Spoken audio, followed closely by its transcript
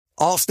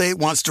Allstate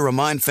wants to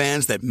remind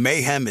fans that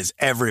mayhem is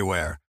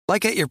everywhere,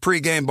 like at your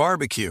pregame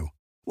barbecue.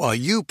 While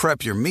you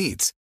prep your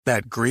meats,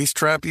 that grease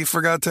trap you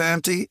forgot to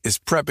empty is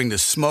prepping to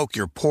smoke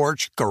your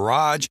porch,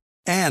 garage,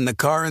 and the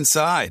car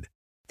inside.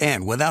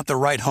 And without the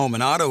right home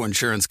and auto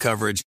insurance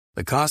coverage,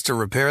 the cost to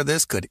repair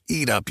this could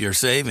eat up your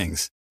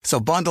savings. So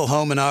bundle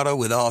home and auto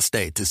with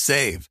Allstate to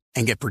save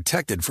and get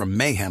protected from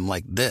mayhem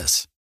like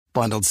this.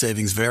 Bundled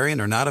savings vary and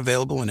are not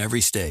available in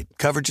every state.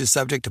 Coverage is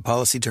subject to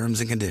policy terms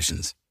and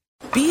conditions.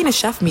 Being a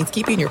chef means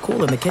keeping your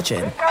cool in the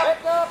kitchen.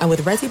 And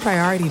with Resi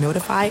Priority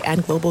Notify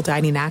and Global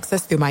Dining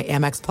Access through my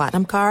Amex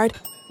Platinum card,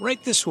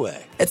 right this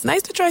way. It's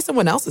nice to try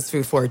someone else's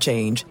food for a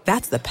change.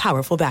 That's the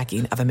powerful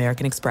backing of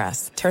American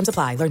Express. Terms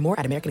apply. Learn more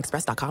at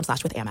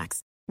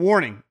americanexpress.com/withAmex.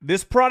 Warning,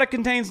 this product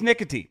contains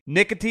nicotine.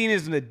 Nicotine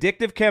is an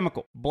addictive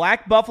chemical.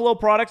 Black Buffalo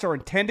products are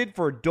intended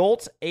for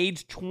adults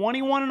aged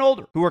 21 and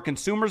older who are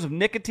consumers of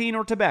nicotine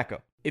or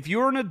tobacco. If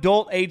you're an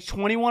adult aged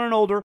 21 and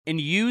older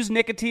and use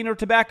nicotine or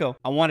tobacco,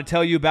 I want to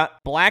tell you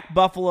about Black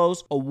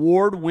Buffalo's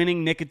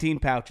award-winning nicotine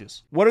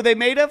pouches. What are they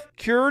made of?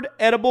 Cured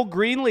edible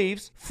green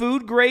leaves,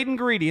 food-grade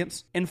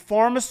ingredients, and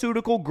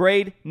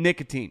pharmaceutical-grade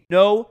nicotine.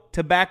 No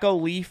tobacco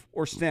leaf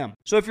or stem.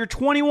 So if you're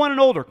 21 and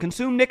older,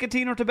 consume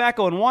nicotine or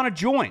tobacco, and want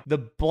to join the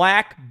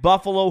Black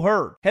Buffalo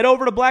herd, head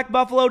over to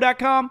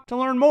blackbuffalo.com to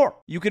learn more.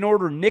 You can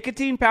order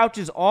nicotine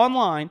pouches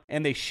online,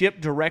 and they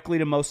ship directly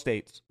to most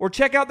states. Or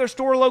check out their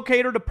store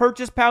locator to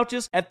purchase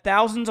pouches at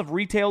thousands of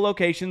retail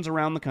locations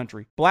around the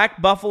country. Black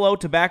Buffalo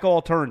Tobacco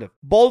Alternative.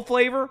 Bold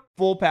flavor,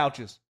 full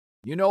pouches.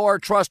 You know our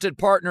trusted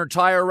partner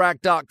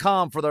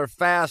TireRack.com for their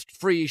fast,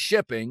 free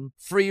shipping,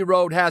 free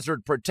road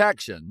hazard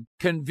protection,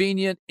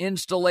 convenient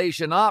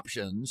installation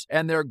options,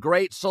 and their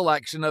great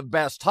selection of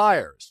best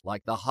tires,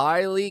 like the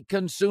highly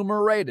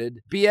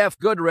consumer-rated BF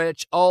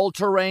Goodrich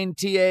All-Terrain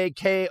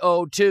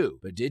TAKO2.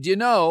 But did you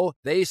know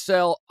they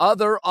sell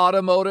other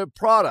automotive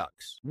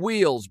products?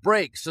 Wheels,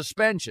 brakes,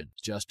 suspension,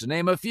 just to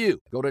name a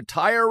few. Go to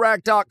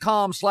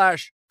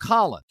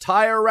TireRack.com/Colin.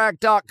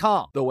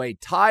 TireRack.com, the way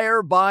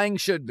tire buying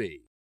should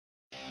be.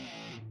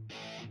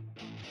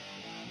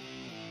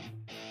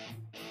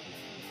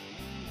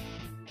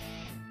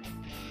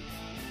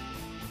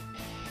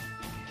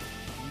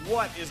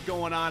 What is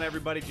going on,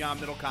 everybody? John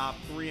Middlekauff,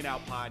 3 and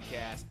Out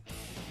Podcast.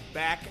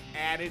 Back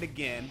at it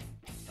again.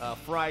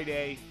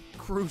 Friday,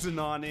 cruising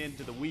on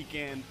into the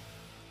weekend.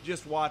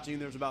 Just watching.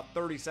 There's about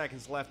 30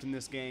 seconds left in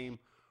this game.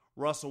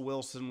 Russell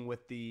Wilson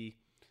with the,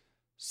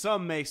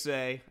 some may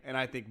say, and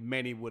I think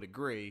many would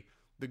agree,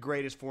 the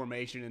greatest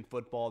formation in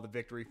football, the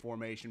victory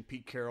formation.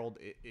 Pete Carroll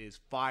is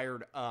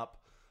fired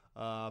up.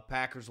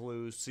 Packers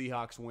lose.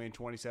 Seahawks win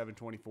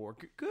 27-24.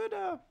 Good,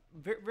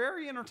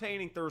 very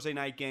entertaining Thursday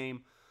night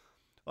game.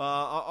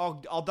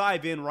 I'll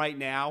dive in right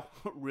now,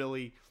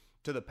 really,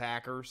 to the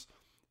Packers,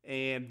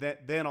 and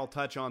then I'll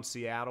touch on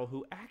Seattle,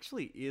 who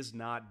actually is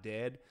not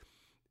dead.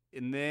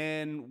 And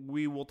then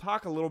we will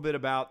talk a little bit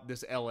about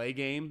this LA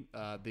game,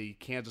 the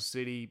Kansas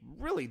City,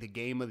 really the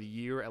game of the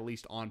year, at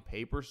least on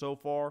paper so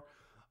far.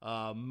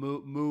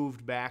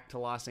 Moved back to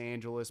Los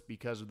Angeles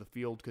because of the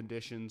field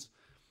conditions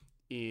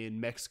in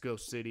Mexico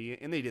City,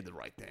 and they did the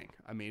right thing.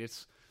 I mean,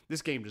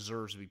 this game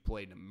deserves to be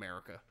played in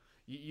America.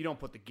 You don't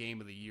put the game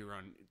of the year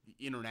on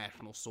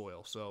international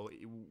soil. So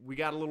we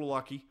got a little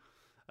lucky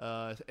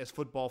as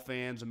football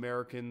fans,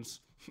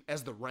 Americans,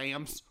 as the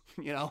Rams,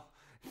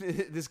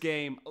 this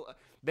game.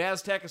 The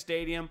Azteca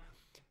Stadium,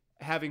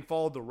 having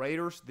followed the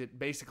Raiders that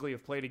basically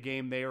have played a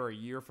game there a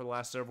year for the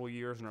last several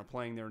years and are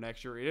playing there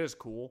next year, it is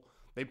cool.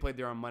 They played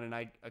there on Monday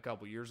night a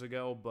couple years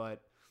ago,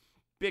 but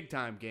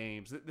big-time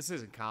games. This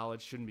isn't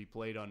college. Shouldn't be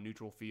played on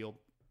neutral field.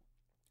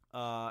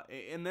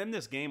 And then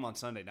this game on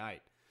Sunday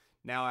night.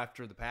 Now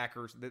after the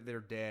Packers,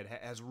 they're dead,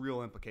 has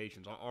real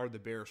implications. Are the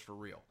Bears for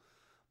real?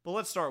 But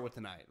let's start with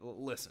tonight.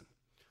 Listen,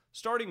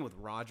 starting with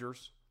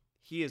Rodgers,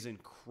 he is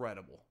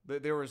incredible.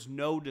 There is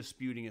no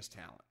disputing his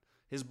talent.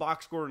 His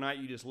box score tonight,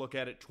 you just look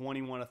at it,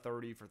 21 of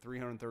 30 for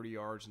 330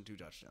 yards and 2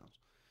 touchdowns.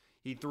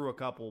 He threw a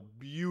couple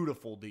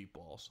beautiful deep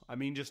balls. I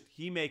mean,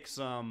 he makes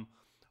some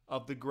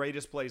of the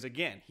greatest plays.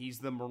 Again, he's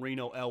the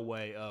Marino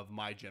Elway of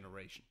my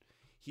generation.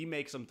 He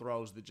makes some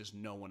throws that just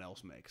no one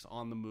else makes.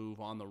 On the move,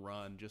 on the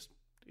run, just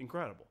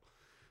incredible.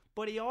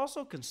 But he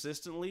also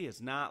consistently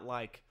is not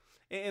like,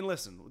 and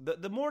listen,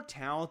 the more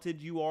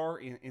talented you are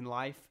in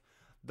life,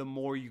 the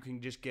more you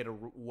can just get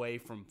away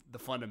from the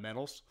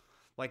fundamentals.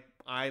 Like,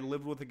 I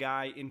lived with a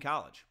guy in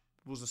college,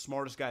 was the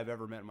smartest guy I've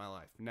ever met in my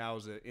life. Now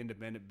is an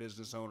independent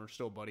business owner,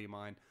 still a buddy of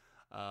mine,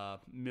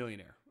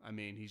 millionaire. I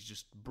mean, he's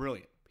just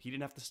brilliant. He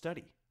didn't have to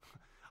study.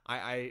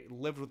 I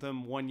lived with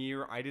him 1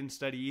 year. I didn't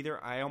study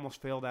either. I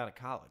almost failed out of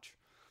college.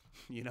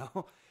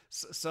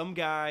 Some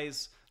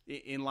guys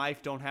in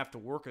life don't have to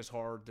work as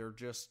hard. They're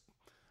just,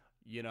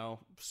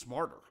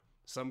 smarter.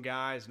 Some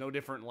guys, no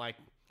different, like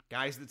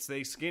guys that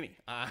stay skinny.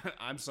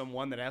 I'm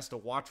someone that has to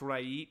watch what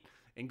I eat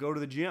and go to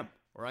the gym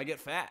or I get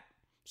fat.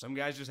 Some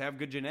guys just have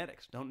good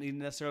genetics. Don't need to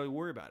necessarily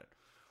worry about it.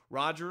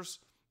 Rodgers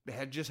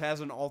just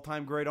has an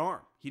all-time great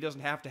arm. He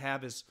doesn't have to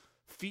have his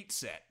feet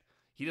set.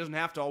 He doesn't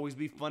have to always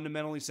be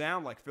fundamentally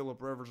sound like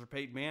Phillip Rivers or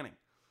Peyton Manning.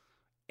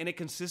 and it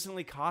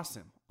consistently costs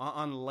him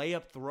on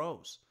layup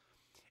throws.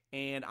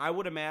 And I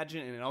would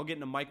imagine, and I'll get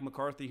into Mike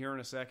McCarthy here in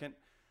a second,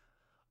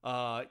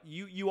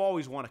 you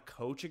always want to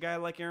coach a guy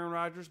like Aaron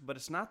Rodgers, but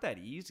it's not that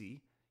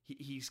easy.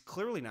 He's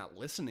clearly not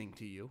listening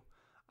to you.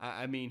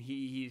 I mean,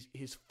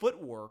 his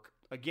footwork,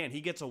 again,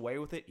 he gets away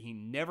with it. He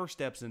never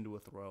steps into a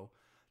throw.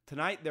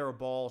 Tonight there are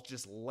balls,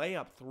 just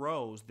layup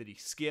throws that he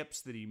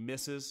skips, that he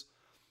misses,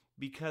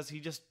 because he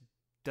just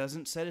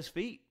doesn't set his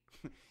feet.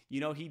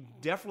 He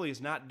definitely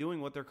is not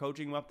doing what they're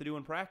coaching him up to do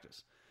in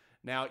practice.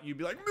 Now, you'd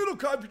be like,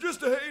 Middlekauff, you're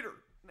just a hater.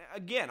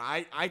 Again,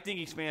 I think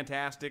he's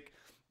fantastic,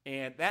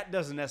 and that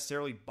doesn't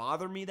necessarily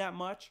bother me that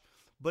much.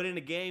 But in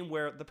a game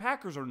where the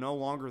Packers are no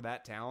longer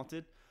that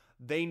talented,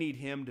 they need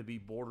him to be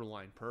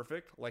borderline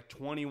perfect. Like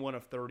 21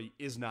 of 30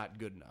 is not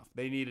good enough.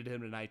 They needed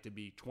him tonight to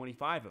be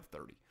 25 of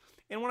 30.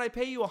 And when I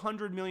pay you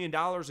 $100 million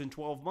in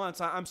 12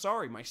 months, I'm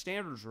sorry, my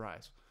standards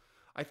rise.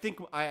 I think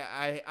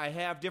I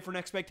have different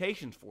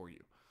expectations for you.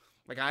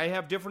 Like, I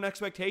have different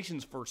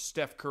expectations for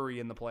Steph Curry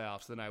in the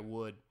playoffs than I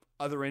would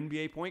other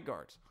NBA point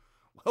guards.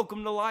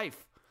 Welcome to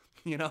life.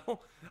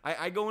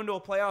 I go into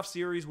a playoff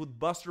series with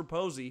Buster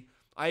Posey.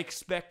 I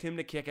expect him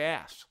to kick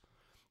ass.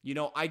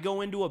 I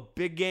go into a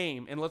big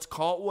game, and let's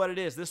call it what it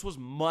is. This was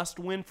must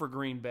win for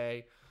Green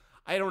Bay.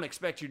 I don't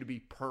expect you to be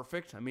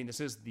perfect. I mean,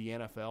 this is the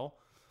NFL.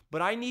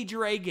 But I need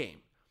your A game.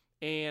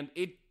 And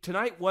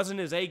tonight wasn't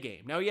his A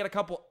game. Now, he had a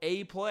couple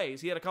A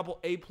plays. He had a couple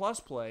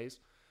A-plus plays.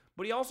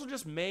 But he also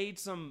just made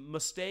some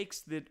mistakes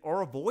that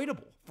are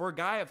avoidable for a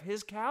guy of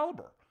his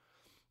caliber.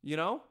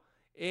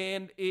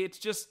 And it's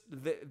just,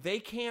 they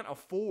can't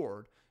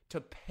afford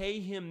to pay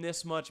him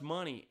this much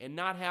money and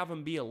not have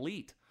him be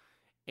elite.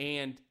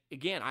 And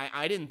again,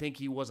 I didn't think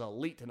he was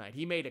elite tonight.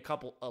 He made a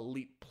couple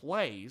elite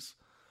plays,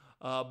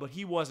 but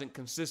he wasn't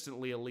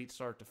consistently elite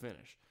start to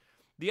finish.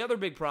 The other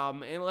big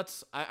problem, and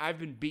I've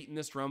been beating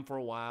this drum for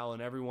a while,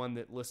 and everyone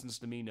that listens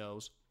to me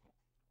knows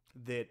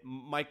that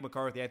Mike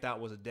McCarthy, I thought,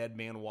 was a dead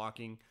man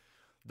walking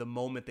the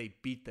moment they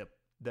beat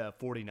the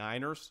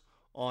 49ers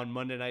on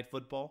Monday Night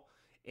Football.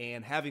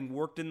 And having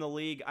worked in the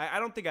league, I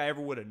don't think I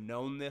ever would have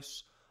known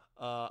this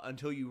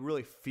until you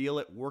really feel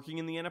it working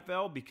in the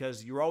NFL,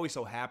 because you're always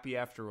so happy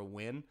after a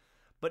win.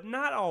 But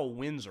not all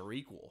wins are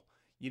equal.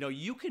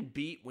 You can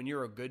beat when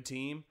you're a good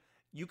team.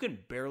 You can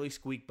barely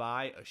squeak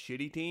by a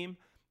shitty team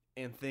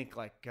and think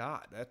like,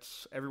 God,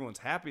 everyone's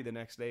happy the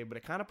next day, but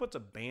it kind of puts a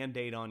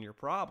Band-Aid on your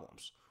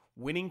problems.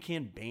 Winning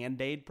can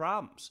Band-Aid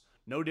problems.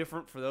 No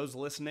different for those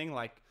listening.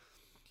 Like,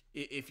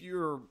 if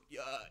you're,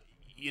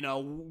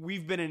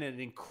 we've been in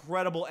an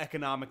incredible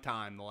economic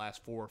time the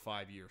last 4 or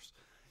 5 years.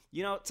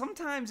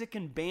 Sometimes it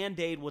can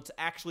Band-Aid what's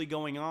actually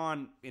going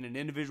on in an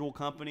individual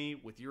company,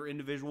 with your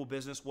individual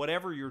business,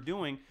 whatever you're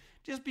doing.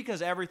 Just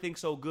because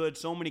everything's so good,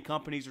 so many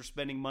companies are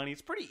spending money,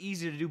 it's pretty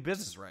easy to do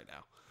business right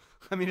now.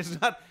 I mean,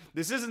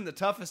 this isn't the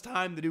toughest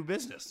time to do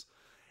business.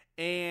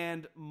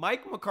 And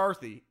Mike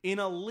McCarthy, in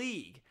a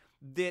league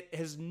that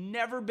has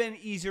never been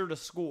easier to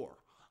score,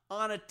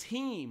 on a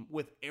team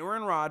with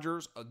Aaron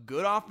Rodgers, a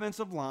good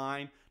offensive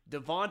line,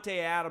 Devontae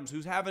Adams,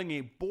 who's having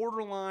a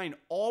borderline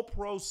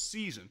all-pro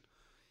season.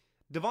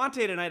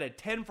 Devontae tonight had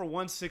 10 for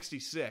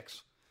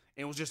 166,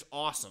 and was just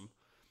awesome.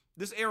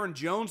 This Aaron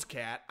Jones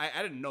cat,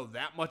 I didn't know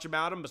that much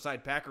about him,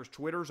 besides Packers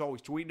Twitter's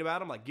always tweeting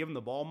about him, like, give him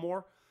the ball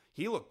more.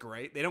 He looked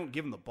great. They don't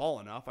give him the ball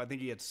enough. I think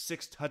he had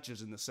 6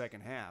 touches in the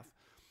second half.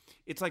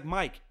 It's like,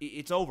 Mike,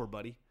 it's over,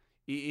 buddy.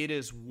 It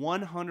is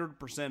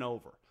 100%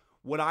 over.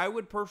 What I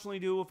would personally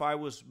do if I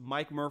was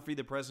Mike Murphy,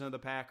 the president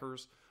of the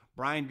Packers,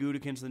 Brian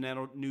Gutekunst,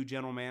 the new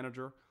general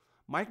manager,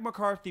 Mike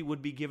McCarthy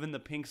would be given the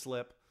pink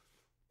slip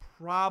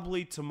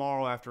probably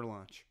tomorrow after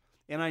lunch.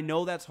 And I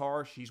know that's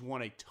harsh. He's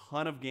won a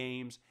ton of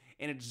games,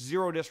 and it's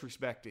zero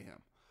disrespect to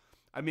him.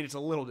 I mean, it's a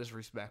little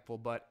disrespectful,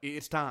 but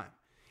it's time.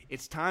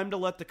 It's time to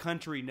let the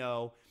country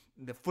know,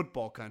 the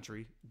football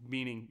country,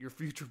 meaning your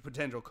future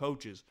potential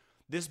coaches,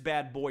 this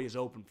bad boy is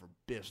open for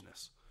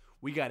business.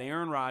 We got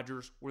Aaron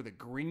Rodgers. We're the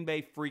Green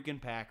Bay freaking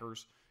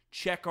Packers.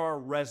 Check our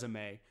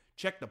resume.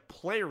 Check the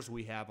players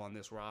we have on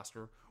this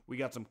roster. We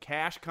got some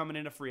cash coming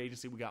into free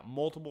agency. We got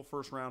multiple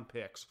first-round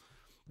picks.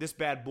 This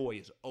bad boy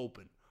is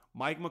open.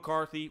 Mike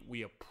McCarthy,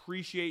 we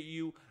appreciate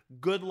you.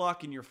 Good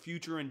luck in your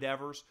future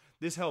endeavors.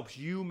 This helps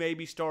you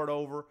maybe start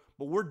over,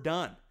 but we're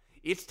done.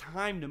 It's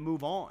time to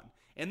move on.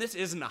 And this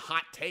isn't a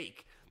hot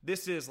take.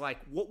 This is like,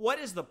 what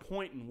is the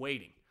point in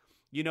waiting?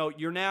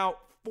 You're now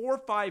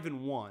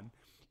 4-5-1.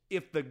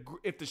 If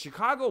the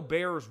Chicago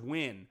Bears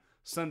win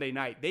Sunday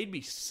night, they'd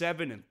be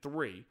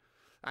 7-3.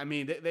 I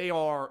mean,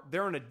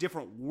 they're in a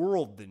different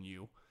world than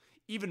you.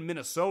 Even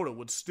Minnesota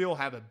would still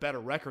have a better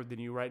record than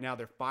you right now.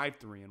 They're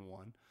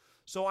 5-3-1.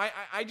 So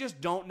I just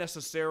don't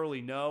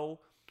necessarily know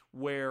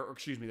they're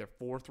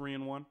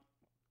 4-3-1.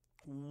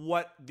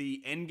 What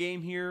the end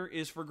game here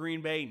is for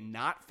Green Bay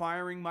not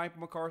firing Mike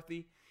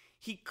McCarthy.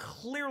 He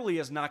clearly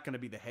is not going to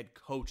be the head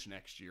coach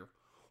next year.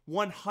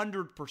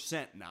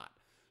 100% not.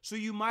 So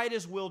you might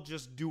as well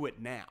just do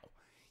it now.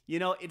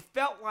 It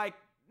felt like,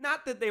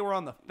 not that they were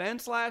on the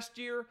fence last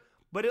year,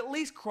 but at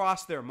least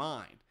crossed their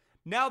mind.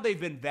 Now they've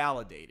been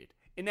validated.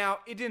 And now,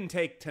 it didn't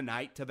take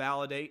tonight to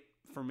validate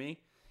for me.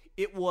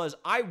 It was,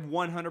 I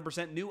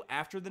 100% knew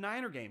after the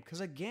Niner game.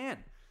 Because again,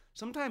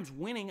 sometimes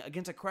winning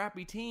against a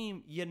crappy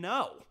team,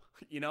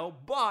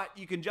 but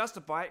you can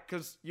justify it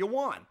because you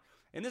won.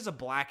 And this is a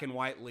black and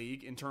white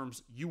league in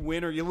terms you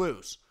win or you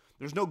lose.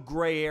 There's no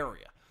gray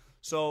area.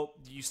 So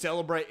you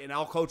celebrate, and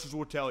all coaches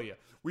will tell you,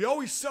 we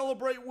always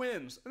celebrate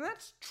wins. And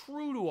that's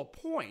true to a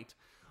point.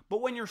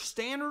 But when your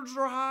standards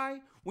are high,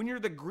 when you're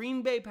the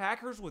Green Bay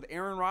Packers with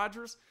Aaron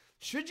Rodgers,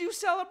 should you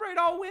celebrate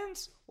all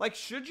wins? Like,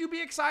 should you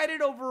be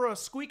excited over a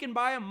squeaking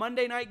by a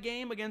Monday night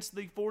game against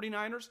the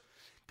 49ers?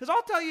 Because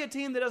I'll tell you a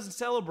team that doesn't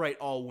celebrate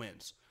all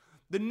wins.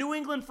 The New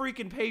England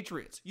freaking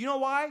Patriots. You know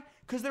why?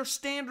 Because their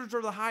standards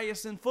are the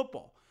highest in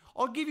football.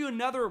 I'll give you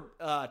another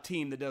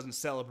team that doesn't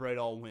celebrate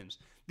all wins.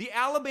 The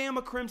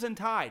Alabama Crimson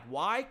Tide.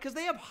 Why? Because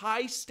they have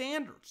high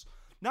standards.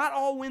 Not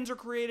all wins are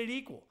created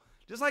equal.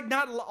 Just like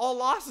not all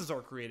losses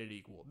are created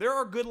equal. There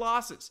are good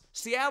losses.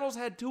 Seattle's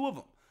had 2 of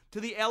them to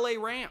the LA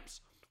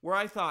Rams, where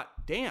I thought,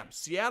 damn,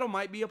 Seattle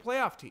might be a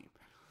playoff team.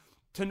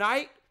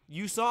 Tonight,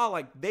 you saw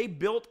like they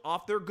built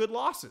off their good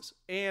losses.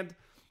 And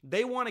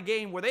they won a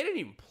game where they didn't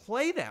even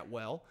play that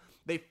well.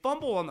 They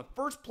fumbled on the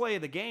first play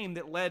of the game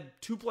that led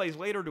 2 plays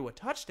later to a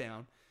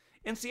touchdown.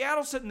 And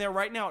Seattle's sitting there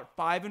right now at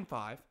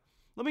 5-5.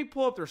 Let me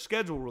pull up their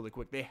schedule really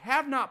quick. They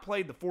have not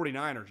played the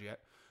 49ers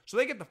yet. So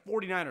they get the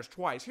 49ers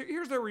twice.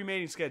 Here's their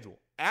remaining schedule.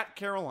 At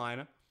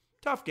Carolina,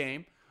 tough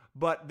game,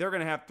 but they're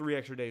going to have 3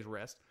 extra days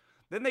rest.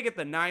 Then they get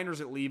the Niners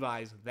at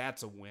Levi's,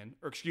 that's a win.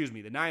 Or excuse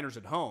me, the Niners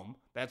at home,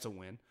 that's a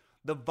win.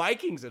 The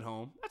Vikings at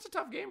home, that's a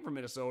tough game for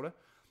Minnesota.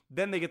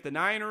 Then they get the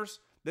Niners,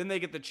 then they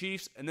get the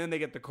Chiefs, and then they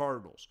get the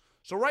Cardinals.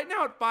 So right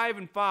now at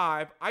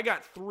 5-5, I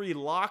got 3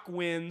 lock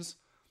wins,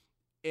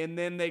 and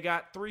then they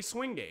got 3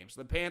 swing games.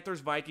 The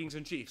Panthers, Vikings,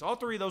 and Chiefs. All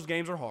 3 of those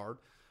games are hard,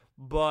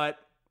 but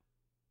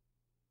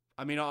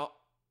I mean,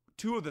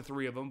 2 of the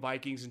 3 of them,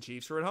 Vikings and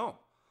Chiefs, are at home.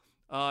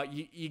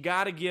 You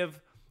got to give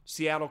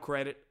Seattle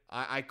credit.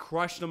 I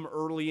crushed them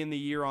early in the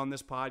year on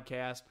this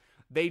podcast.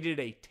 They did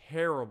a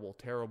terrible,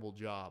 terrible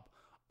job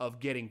of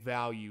getting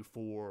value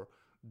for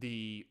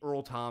the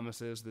Earl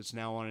Thomases that's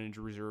now on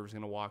injury reserve, is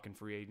going to walk in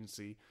free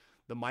agency.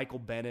 The Michael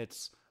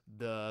Bennett's,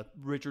 the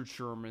Richard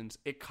Shermans,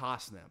 it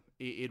cost them.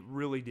 It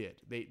really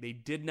did. They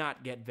did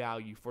not get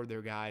value for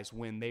their guys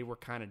when they were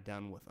kind of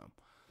done with them.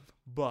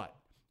 But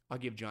I'll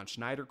give John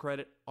Schneider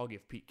credit. I'll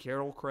give Pete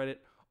Carroll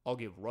credit. I'll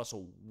give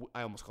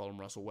I almost called him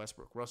Russell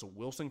Westbrook, Russell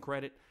Wilson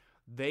credit.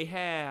 They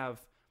have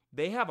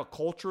a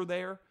culture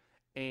there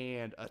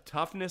and a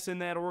toughness in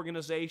that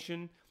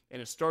organization,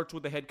 and it starts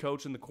with the head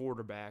coach and the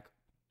quarterback.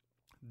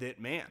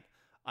 That, man,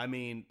 I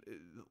mean,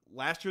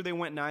 last year they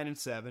went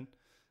 9-7,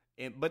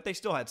 but they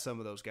still had some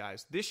of those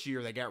guys. This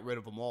year they got rid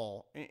of them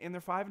all, and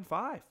they're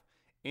 5-5.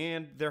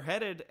 And they're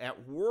headed,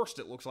 at worst,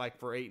 it looks like,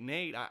 for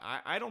 8-8.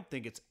 I don't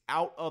think it's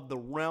out of the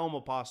realm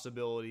of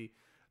possibility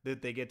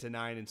that they get to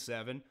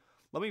 9-7.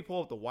 Let me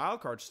pull up the wild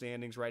card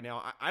standings right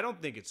now. I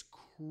don't think it's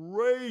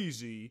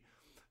crazy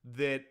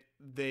that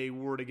they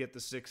were to get the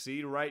 6th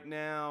seed right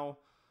now.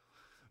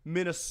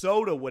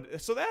 Minnesota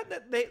would, so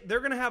that they're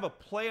going to have a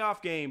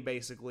playoff game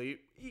basically.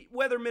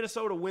 Whether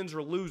Minnesota wins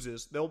or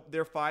loses,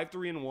 they're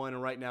 5-3-1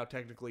 and right now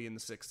technically in the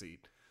 6th seed.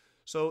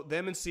 So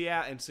them and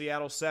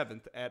Seattle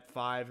 7th at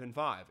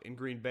 5-5, and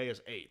Green Bay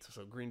is 8th.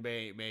 So Green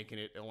Bay ain't making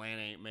it,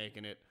 Atlanta ain't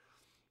making it.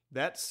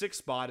 That 6th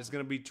spot is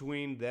going to be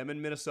between them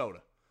and Minnesota.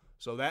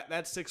 So that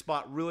 6th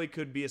spot really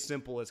could be as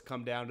simple as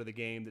come down to the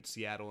game that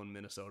Seattle and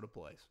Minnesota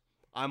plays.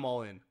 I'm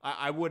all in.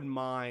 I wouldn't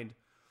mind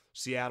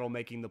Seattle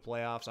making the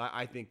playoffs.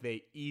 I think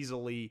they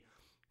easily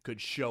could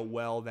show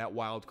well that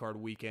wild card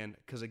weekend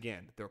because,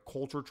 again, their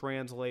culture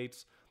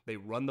translates. They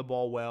run the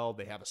ball well.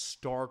 They have a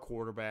star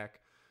quarterback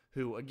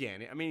who,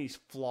 again, I mean, he's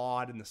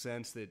flawed in the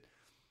sense that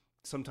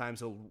sometimes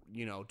he'll,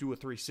 do a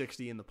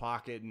 360 in the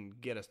pocket and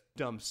get a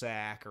dumb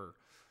sack or,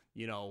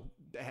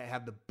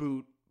 have the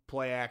boot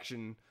play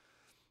action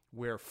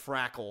where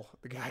Frackle,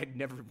 the guy I'd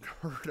never even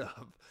heard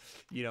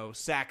of,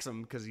 sacks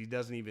him because he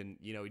doesn't even,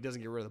 he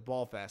doesn't get rid of the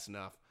ball fast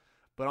enough.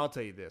 But I'll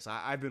tell you this,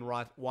 I've been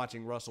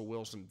watching Russell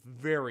Wilson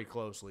very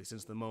closely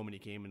since the moment he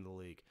came into the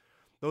league.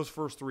 Those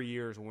first 3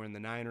 years when the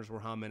Niners were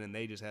humming and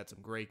they just had some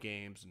great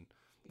games and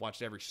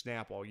watched every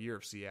snap all year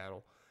of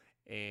Seattle,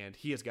 and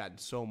he has gotten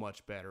so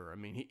much better. I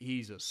mean,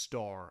 he's a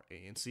star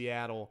in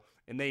Seattle,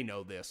 and they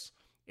know this.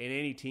 And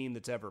any team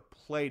that's ever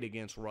played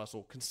against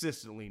Russell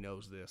consistently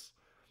knows this.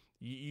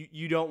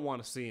 You don't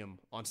want to see him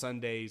on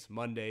Sundays,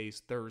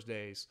 Mondays,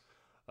 Thursdays,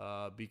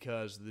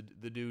 because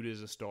the dude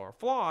is a star.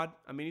 Flawed.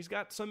 I mean, he's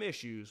got some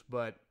issues,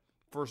 but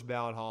first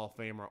ballot Hall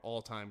of Famer,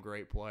 all-time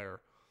great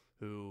player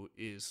who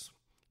is,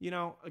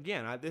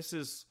 again, this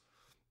is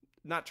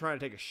not trying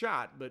to take a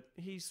shot, but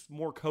he's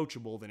more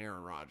coachable than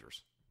Aaron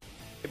Rodgers.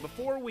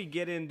 Before we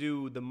get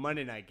into the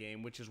Monday night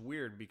game, which is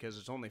weird because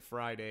it's only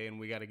Friday and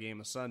we got a game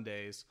of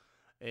Sundays,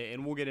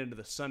 and we'll get into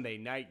the Sunday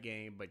night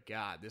game, but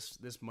God, this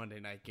Monday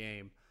night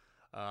game,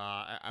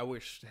 I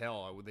wish,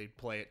 they'd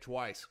play it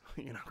twice.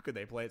 Could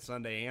they play it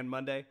Sunday and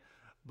Monday?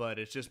 But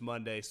it's just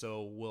Monday,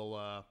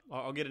 so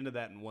I'll get into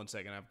that in 1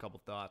 second. I have a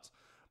couple thoughts.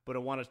 but I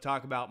want to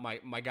talk about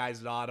my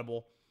guys at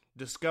Audible.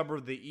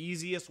 Discover the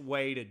easiest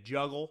way to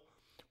juggle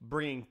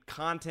bringing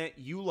content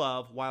you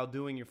love while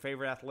doing your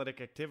favorite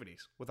athletic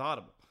activities with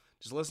Audible.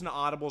 Just listen to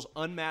Audible's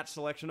unmatched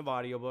selection of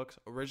audiobooks,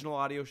 original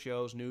audio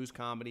shows, news,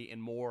 comedy,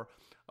 and more.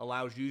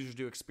 Allows users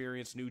to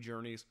experience new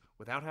journeys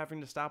without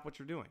having to stop what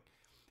you're doing.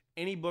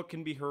 Any book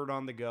can be heard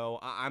on the go.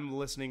 I'm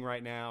listening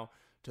right now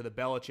to the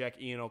Belichick,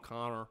 Ian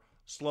O'Connor,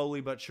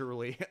 slowly but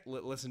surely.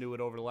 Listen to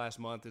it over the last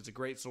month. It's a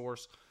great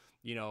source.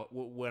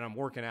 When I'm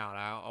working out,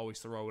 I always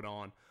throw it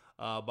on.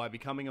 By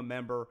becoming a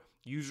member,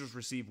 users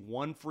receive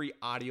one free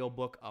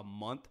audiobook a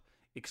month,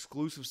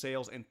 exclusive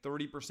sales, and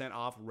 30%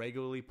 off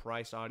regularly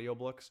priced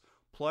audiobooks.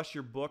 Plus,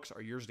 your books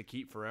are yours to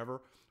keep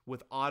forever.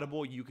 With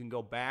Audible, you can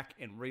go back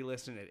and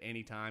re-listen at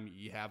any time.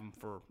 You have them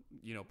for,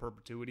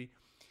 perpetuity.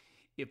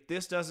 If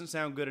this doesn't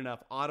sound good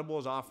enough, Audible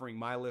is offering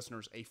my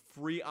listeners a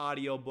free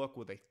audiobook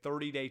with a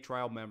 30-day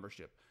trial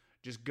membership.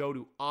 Just go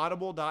to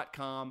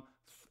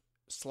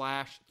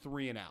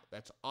audible.com/3andout.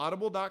 That's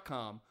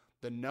audible.com,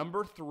 the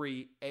number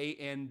 3,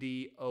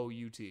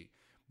 ANDOUT.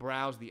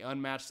 Browse the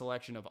unmatched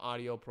selection of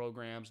audio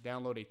programs,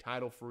 download a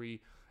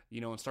title-free,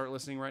 and start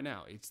listening right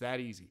now. It's that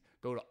easy.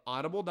 Go to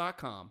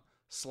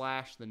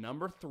audible.com/the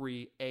number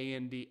 3,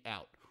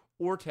 ANDOUT,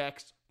 or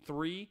text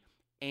 3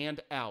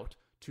 and out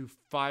to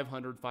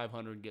 500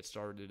 and get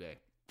started today.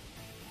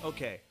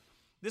 Okay,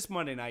 this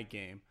Monday night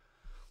game.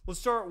 Let's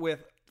start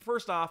with,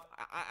 first off,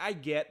 I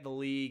get the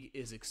league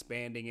is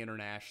expanding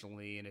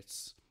internationally, and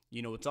it's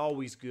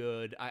always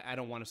good. I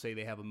don't want to say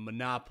they have a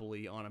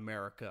monopoly on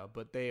America,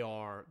 but they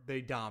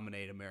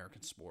dominate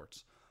American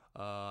sports.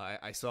 I'm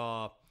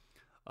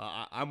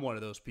one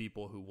of those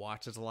people who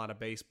watches a lot of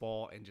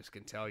baseball and just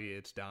can tell you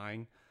it's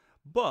dying.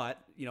 But,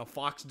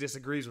 Fox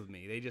disagrees with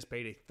me. They just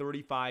paid a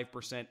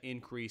 35%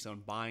 increase on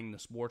buying the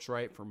sports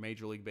right for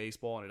Major League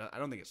Baseball, and I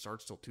don't think it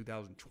starts till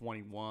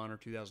 2021 or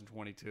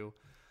 2022.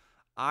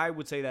 I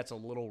would say that's a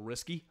little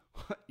risky.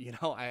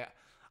 I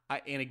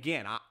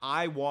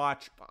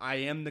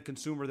am the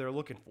consumer they're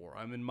looking for.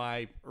 I'm in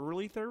my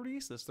early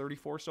 30s. Does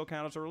 34 still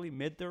count as early?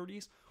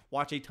 Mid-30s?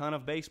 Watch a ton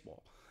of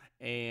baseball.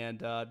 And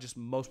just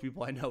most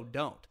people I know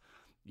don't.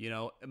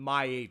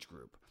 My age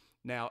group.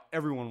 Now,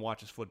 everyone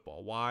watches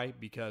football. Why?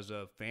 Because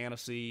of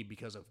fantasy,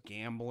 because of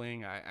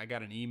gambling. I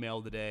got an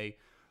email today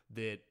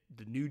that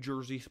the New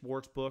Jersey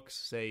sports books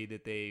say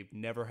that they've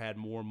never had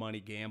more money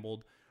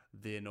gambled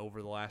than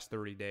over the last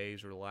 30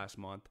 days or the last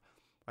month.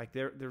 Like,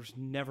 there's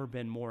never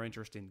been more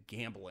interest in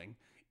gambling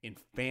in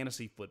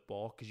fantasy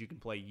football because you can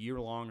play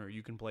year-long or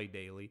you can play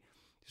daily.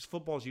 Just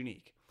football's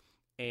unique.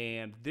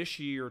 And this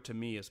year, to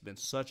me, has been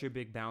such a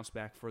big bounce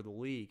back for the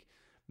league,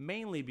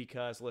 mainly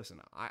because, listen,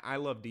 I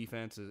love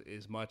defense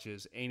as much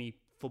as any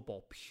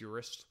football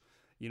purist.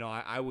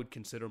 I would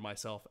consider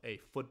myself a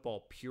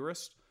football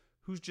purist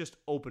who's just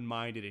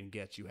open-minded and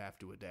gets you have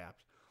to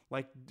adapt.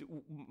 Like,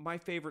 my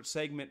favorite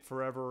segment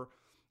forever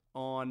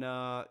on,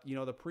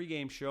 the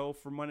pregame show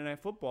for Monday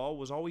Night Football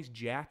was always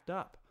jacked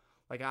up.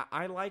 Like,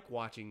 I like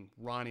watching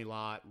Ronnie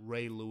Lott,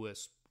 Ray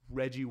Lewis,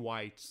 Reggie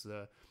White's,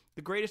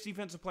 the greatest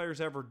defensive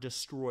players ever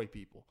destroy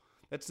people.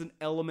 That's an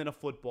element of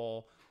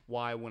football.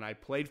 Why, when I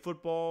played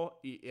football,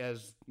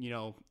 as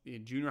in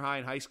junior high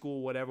and high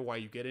school, whatever, why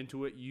you get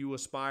into it, you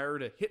aspire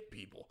to hit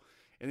people.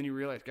 And then you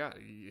realize, God,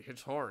 it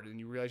hits hard. And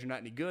you realize you're not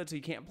any good, so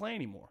you can't play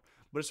anymore.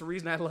 But it's the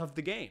reason I love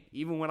the game.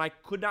 Even when I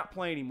could not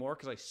play anymore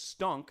because I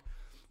stunk,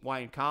 why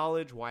in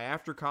college, why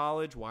after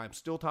college, why I'm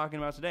still talking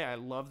about today, I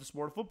love the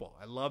sport of football.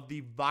 I love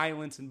the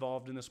violence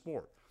involved in the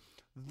sport.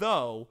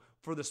 Though,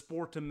 for the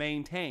sport to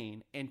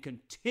maintain and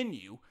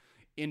continue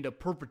into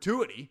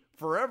perpetuity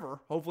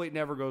forever, hopefully it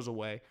never goes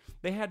away,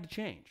 they had to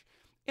change.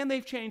 And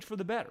they've changed for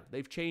the better.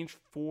 They've changed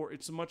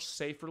it's a much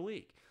safer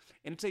league.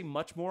 And it's a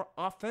much more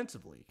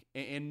offensive league.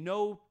 And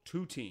no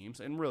two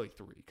teams, and really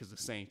three, because the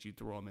Saints, you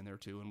throw them in there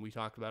too, and we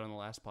talked about it on the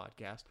last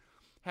podcast,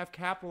 have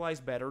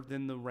capitalized better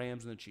than the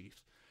Rams and the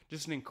Chiefs.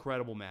 Just an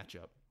incredible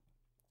matchup.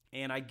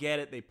 And I get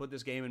it. They put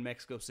this game in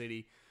Mexico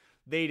City.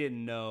 They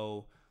didn't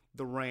know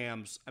the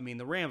Rams. I mean,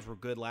 the Rams were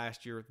good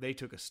last year. They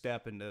took a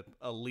step into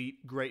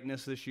elite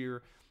greatness this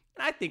year.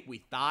 And I think we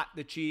thought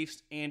the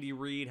Chiefs, Andy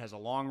Reid has a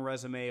long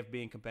resume of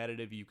being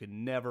competitive. You could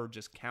never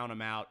just count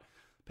him out.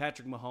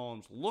 Patrick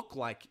Mahomes looked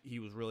like he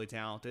was really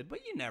talented,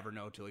 but you never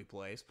know till he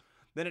plays.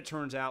 Then it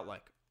turns out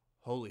like,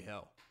 holy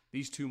hell,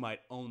 these two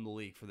might own the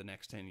league for the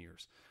next 10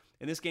 years.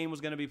 And this game was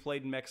going to be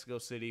played in Mexico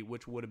City,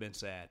 which would have been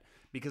sad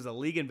because the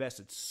league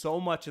invested so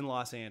much in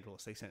Los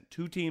Angeles. They sent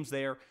two teams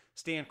there.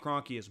 Stan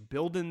Kroenke is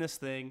building this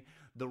thing.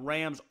 The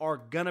Rams are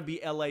going to be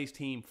LA's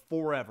team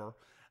forever.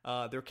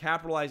 They're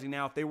capitalizing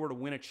now. If they were to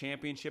win a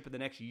championship in the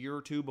next year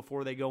or two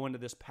before they go into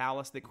this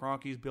palace that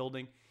Kroenke's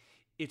building,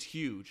 it's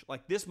huge.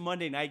 Like, this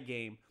Monday night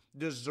game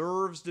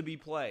deserves to be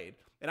played.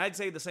 And I'd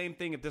say the same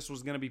thing if this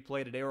was going to be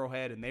played at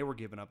Arrowhead and they were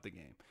giving up the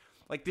game.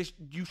 Like, this,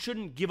 you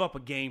shouldn't give up a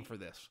game for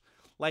this.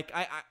 Like,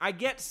 I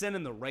get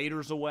sending the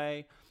Raiders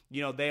away.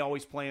 They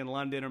always play in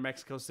London or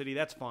Mexico City.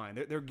 That's fine.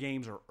 Their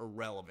games are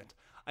irrelevant.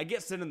 I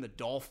get sending the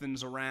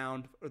Dolphins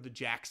around or the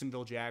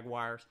Jacksonville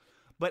Jaguars.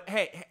 But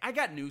hey, I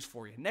got news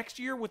for you. Next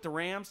year with the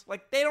Rams,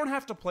 like, they don't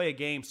have to play a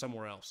game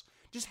somewhere else.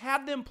 Just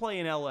have them play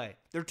in LA.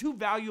 They're too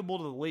valuable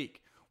to the league.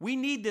 We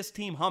need this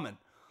team humming.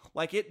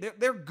 Like,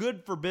 they're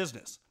good for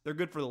business. They're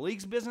good for the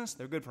league's business.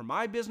 They're good for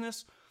my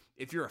business.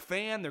 If you're a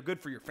fan, they're good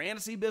for your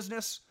fantasy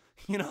business.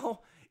 You know,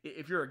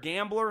 if you're a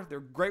gambler, they're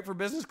great for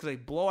business because they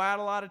blow out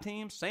a lot of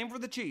teams. Same for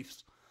the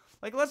Chiefs.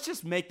 Like, let's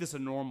just make this a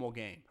normal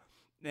game.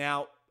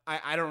 Now,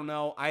 I don't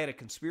know. I had a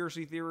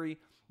conspiracy theory.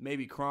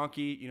 Maybe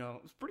Kroenke, you know,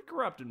 it's pretty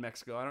corrupt in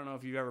Mexico. I don't know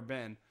if you've ever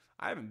been.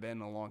 I haven't been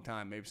in a long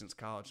time, maybe since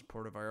college in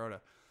Puerto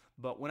Vallarta.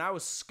 But when I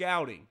was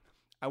scouting,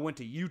 I went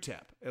to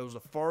UTEP. It was the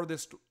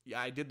farthest.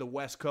 I did the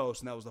West Coast,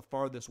 and that was the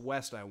farthest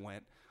west I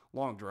went.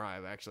 Long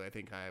drive, actually. I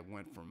think I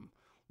went from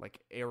like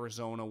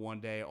Arizona one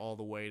day all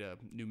the way to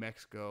New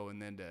Mexico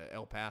and then to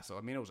El Paso.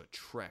 I mean, it was a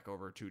trek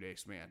over a 2-day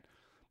span.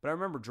 But I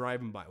remember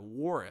driving by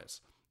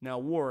Juarez. Now,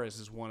 Juarez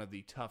is one of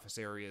the toughest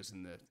areas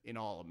in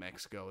all of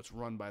Mexico. It's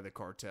run by the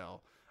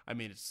cartel. I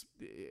mean,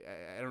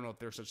 I don't know if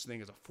there's such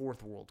thing as a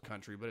fourth world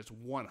country, but it's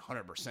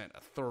 100%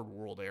 a third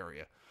world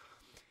area.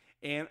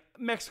 And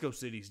Mexico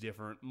City's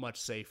different, much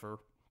safer.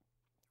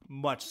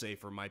 Much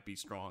safer might be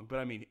strong, but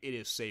I mean, it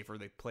is safer.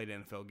 They played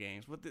NFL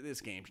games, but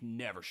this game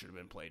never should have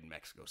been played in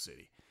Mexico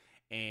City.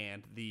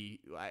 And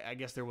I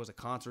guess there was a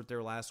concert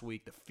there last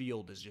week. The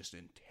field is just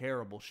in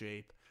terrible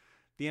shape.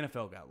 The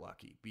NFL got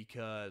lucky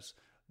because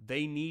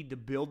they need to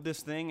build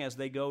this thing as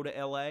they go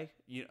to LA. I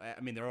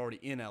mean, they're already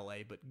in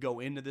LA, but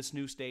go into this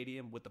new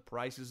stadium with the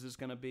prices it's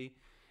going to be.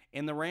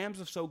 And the Rams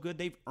are so good,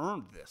 they've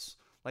earned this.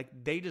 Like,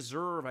 they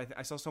deserve,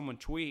 I saw someone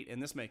tweet,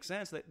 and this makes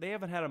sense, that they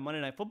haven't had a Monday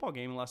Night Football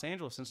game in Los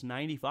Angeles since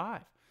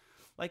 95.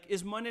 Like,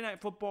 is Monday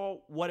Night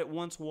Football what it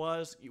once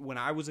was when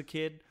I was a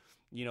kid?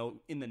 You know,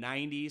 in the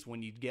 90s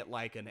when you'd get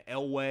like an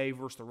Elway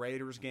versus the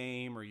Raiders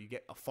game or you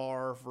get a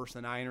Favre versus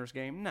the Niners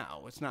game?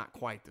 No, it's not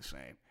quite the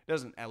same. It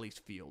doesn't at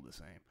least feel the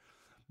same.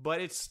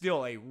 But it's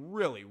still a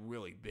really,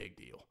 really big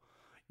deal.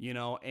 You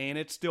know, and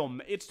it still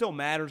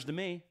matters to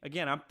me.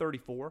 Again, I'm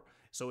 34,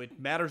 so it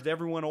matters to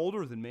everyone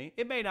older than me.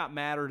 It may not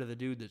matter to the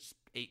dude that's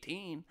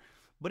 18,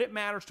 but it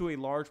matters to a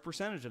large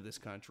percentage of this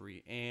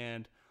country.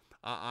 And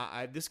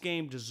this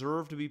game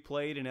deserved to be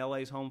played in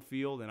LA's home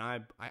field, and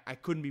I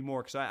couldn't be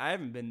more excited. I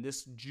haven't been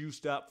this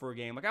juiced up for a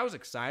game. Like, I was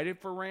excited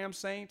for Rams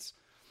Saints,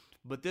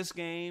 but this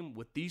game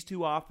with these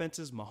two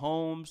offenses,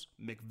 Mahomes,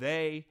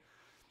 McVay,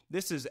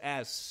 this is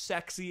as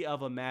sexy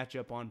of a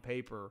matchup on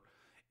paper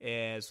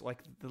as,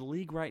 like, the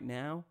league right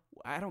now.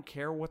 I don't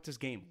care what this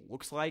game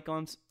looks like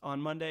on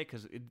Monday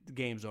because the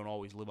games don't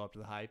always live up to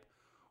the hype.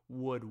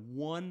 Would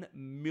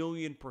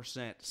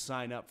 1,000,000%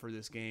 sign up for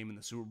this game in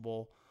the Super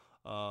Bowl.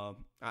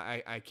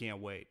 I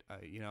can't wait.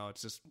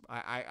 It's just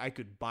I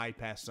could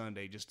bypass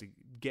Sunday just to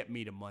get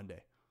me to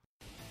Monday.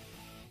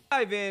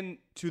 Dive in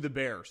to the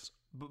Bears,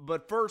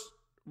 but first,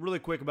 really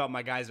quick about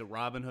my guys at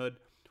Robinhood.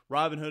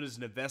 Robinhood is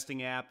an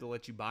investing app that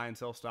lets you buy and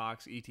sell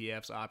stocks,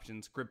 ETFs,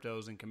 options,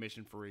 cryptos, and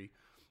commission-free.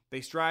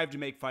 They strive to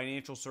make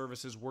financial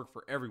services work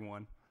for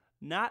everyone,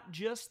 not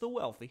just the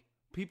wealthy,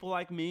 people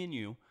like me and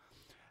you.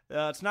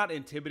 It's not an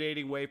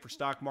intimidating way for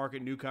stock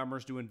market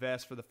newcomers to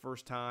invest for the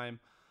first time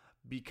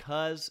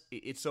because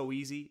it's so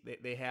easy.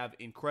 They have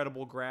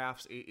incredible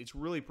graphs. It's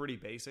really pretty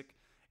basic.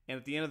 And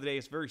at the end of the day,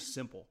 it's very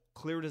simple.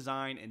 Clear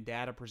design and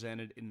data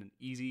presented in an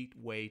easy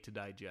way to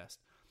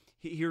digest.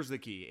 Here's the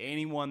key.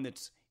 Anyone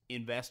that's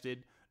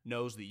invested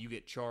knows that you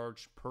get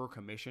charged per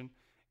commission,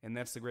 and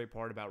that's the great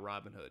part about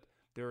Robinhood.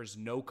 There is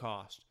no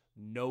cost,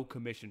 no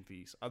commission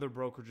fees. Other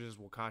brokerages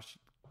will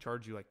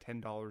charge you like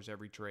 $10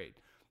 every trade.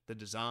 The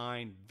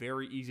design,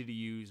 very easy to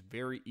use,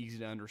 very easy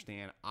to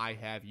understand. I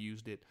have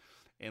used it.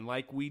 And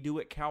like we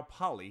do at Cal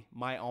Poly,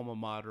 my alma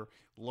mater,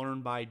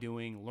 learn by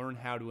doing, learn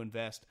how to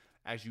invest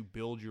as you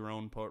build your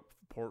own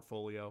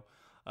portfolio.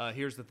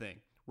 Here's the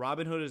thing.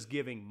 Robinhood is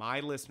giving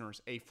my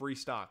listeners a free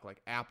stock like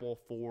Apple,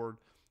 Ford,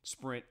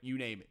 Sprint, you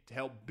name it, to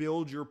help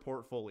build your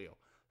portfolio.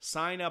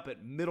 Sign up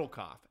at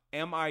Middlekauff,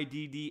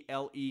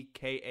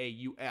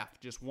 Middlekauf,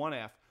 just one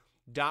F,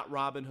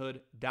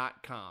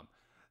 .robinhood.com.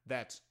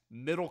 That's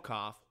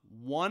Middlekauff,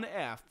 one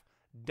F,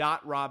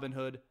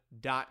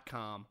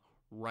 .robinhood.com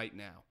right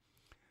now.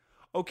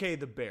 Okay,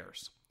 the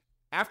Bears.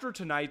 After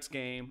tonight's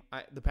game,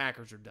 the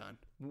Packers are done.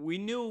 We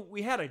knew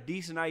we had a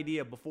decent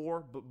idea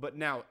before, but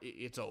now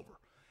it's over.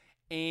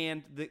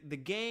 And the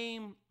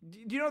game,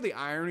 do you know the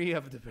irony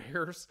of the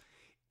Bears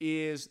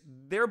is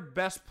their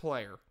best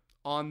player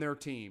on their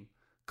team,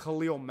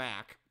 Khalil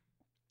Mack,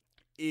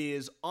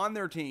 is on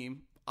their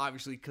team,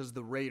 obviously because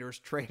the Raiders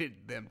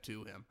traded them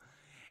to him.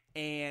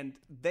 And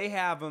they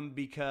have him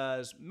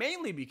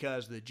mainly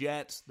because the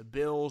Jets, the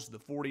Bills, the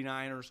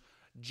 49ers,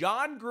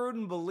 John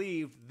Gruden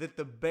believed that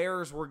the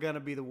Bears were going to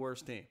be the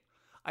worst team.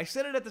 I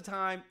said it at the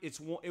time,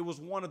 it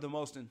was one of the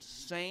most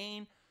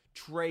insane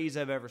trades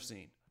I've ever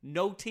seen.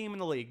 No team in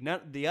the league,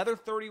 the other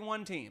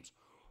 31 teams,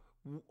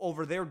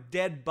 over their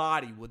dead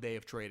body would they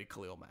have traded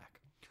Khalil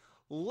Mack.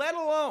 Let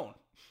alone,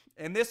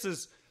 and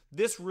this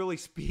really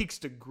speaks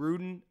to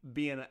Gruden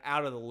being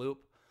out of the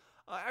loop.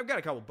 I've got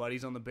a couple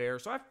buddies on the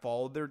Bears, so I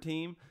followed their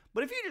team.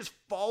 But if you just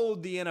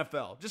followed the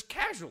NFL, just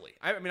casually,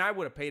 I mean, I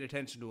would have paid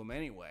attention to them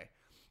anyway.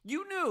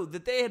 You knew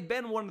that they had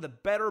been one of the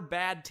better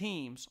bad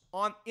teams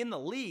in the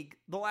league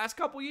the last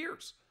couple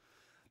years.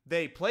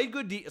 They played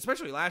good,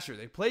 especially last year.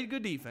 They played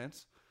good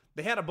defense.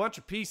 They had a bunch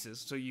of pieces,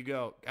 so you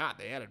go, God,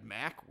 they added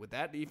Mac with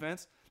that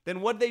defense. Then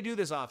what did they do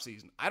this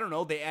offseason? I don't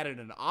know. They added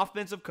an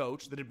offensive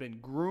coach that had been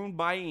groomed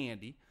by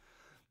Andy.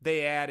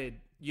 They added,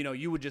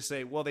 you would just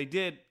say, well, they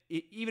did,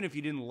 even if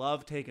you didn't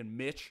love taking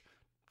Mitch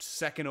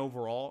second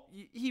overall,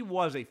 he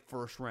was a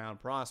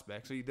first-round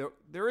prospect. So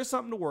there is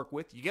something to work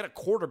with. You get a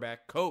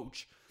quarterback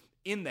coach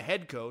in the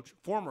head coach,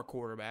 former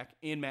quarterback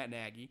in Matt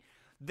Nagy.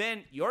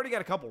 Then you already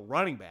got a couple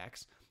running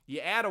backs. You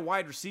add a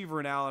wide receiver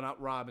in Allen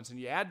Robinson.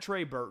 You add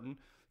Trey Burton.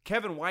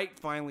 Kevin White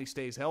finally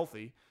stays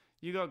healthy.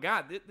 You go,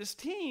 God, this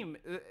team,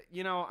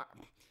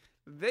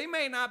 they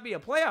may not be a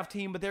playoff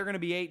team, but they're going to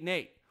be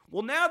 8-8.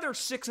 Well, now they're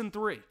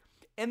 6-3,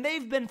 and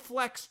they've been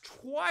flexed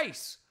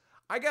twice.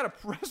 I got a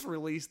press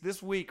release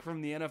this week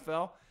from the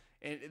NFL,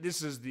 and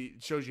this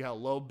shows you how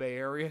low Bay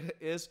Area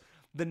is.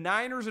 The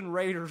Niners and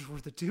Raiders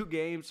were the two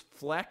games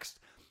flexed.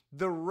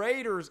 The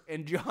Raiders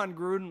and John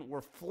Gruden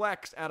were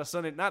flexed out of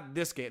Sunday. Not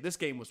this game. This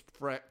game was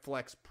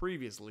flexed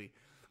previously.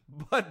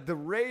 But the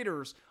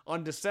Raiders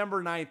on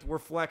December 9th were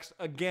flexed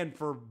again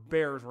for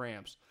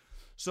Bears-Rams.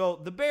 So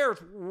the Bears,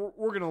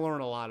 we're going to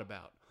learn a lot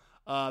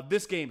about.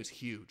 This game is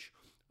huge.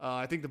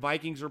 I think the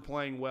Vikings are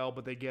playing well,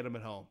 but they get them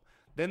at home.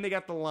 Then they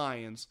got the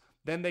Lions.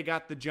 Then they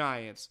got the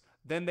Giants.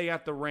 Then they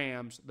got the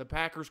Rams. The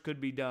Packers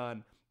could be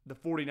done. The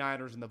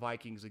 49ers and the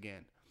Vikings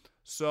again.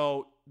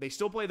 So they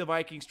still play the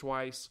Vikings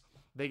twice.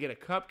 They get a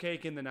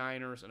cupcake in the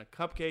Niners and a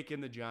cupcake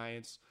in the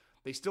Giants.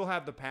 They still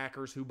have the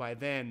Packers, who by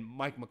then,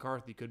 Mike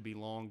McCarthy could be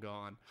long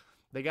gone.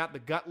 They got the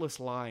gutless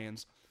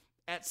Lions.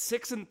 At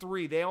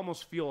 6-3, they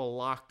almost feel a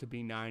lock to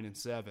be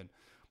 9-7.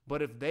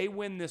 But if they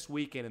win this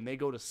weekend and they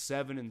go to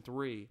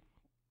 7-3,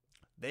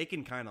 they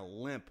can kind of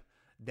limp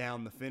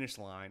down the finish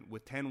line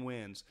with 10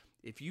 wins.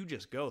 If you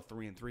just go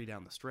 3-3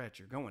 down the stretch,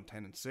 you're going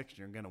 10-6, and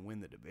you're going to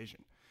win the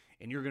division.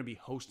 And you're going to be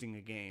hosting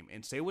a game.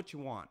 And say what you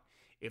want.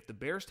 If the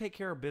Bears take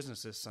care of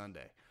business this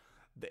Sunday,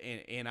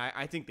 and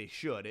I think they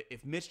should,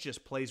 if Mitch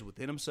just plays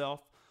within himself,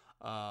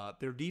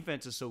 their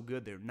defense is so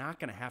good, they're not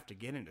going to have to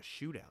get into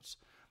shootouts.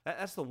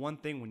 That's the one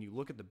thing when you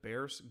look at the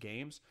Bears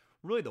games.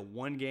 Really the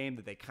one game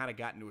that they kind of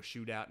got into a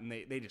shootout and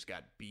they just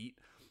got beat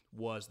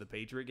was the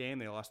Patriot game.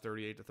 They lost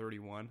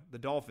 38-31. The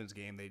Dolphins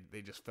game,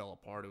 they just fell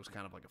apart. It was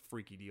kind of like a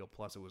freaky deal,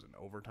 plus it was in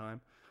overtime.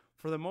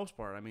 For the most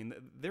part, I mean,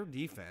 their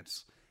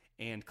defense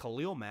and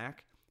Khalil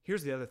Mack,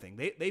 here's the other thing.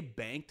 They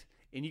banked.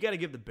 And you got to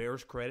give the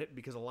Bears credit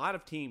because a lot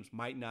of teams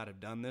might not have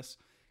done this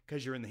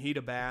because you're in the heat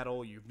of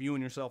battle. You're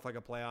viewing yourself like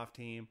a playoff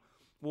team.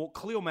 Well,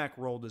 Khalil Mack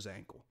rolled his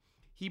ankle.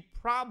 He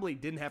probably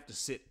didn't have to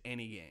sit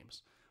any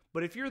games.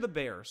 But if you're the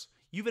Bears,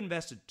 you've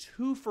invested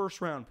 2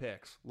 first-round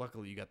picks.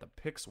 Luckily, you got the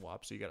pick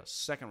swap, so you got a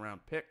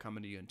second-round pick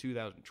coming to you in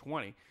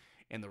 2020.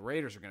 And the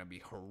Raiders are going to be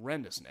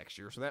horrendous next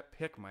year, so that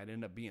pick might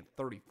end up being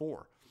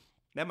 34.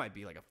 That might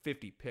be like a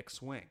 50-pick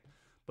swing.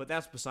 But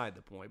that's beside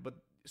the point. But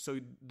so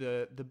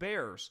the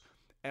Bears,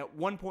 at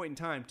one point in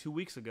time, 2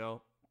 weeks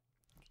ago,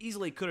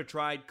 easily could have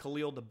tried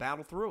Khalil to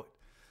battle through it.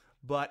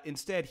 But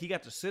instead, he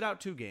got to sit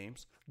out 2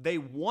 games. They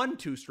won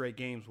 2 straight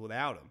games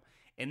without him.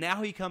 And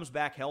now he comes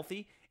back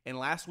healthy. And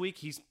last week,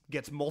 he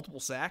gets multiple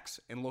sacks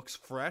and looks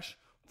fresh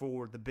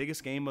for the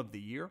biggest game of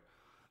the year.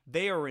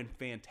 They are in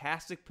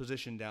fantastic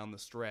position down the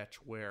stretch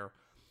where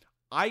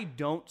I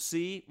don't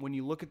see, when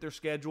you look at their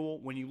schedule,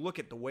 when you look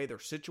at the way they're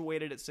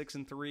situated at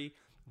 6-3,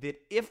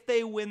 that if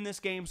they win this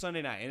game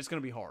Sunday night, and it's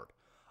going to be hard,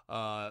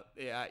 I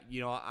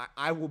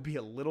will be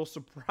a little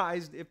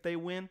surprised if they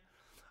win,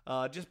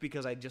 just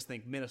because I just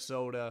think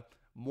Minnesota,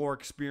 more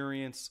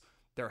experience.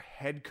 Their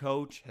head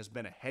coach has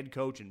been a head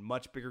coach in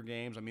much bigger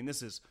games. I mean,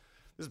 this is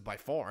by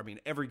far. I mean,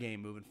 every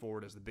game moving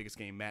forward is the biggest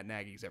game Matt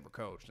Nagy's ever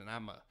coached, and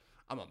I'm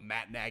a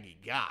Matt Nagy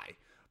guy,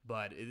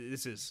 but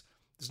it's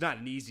not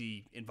an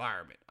easy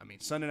environment. I mean,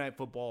 Sunday Night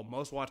Football,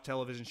 most watched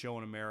television show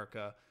in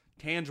America,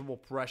 tangible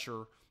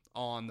pressure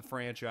on the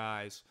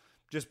franchise.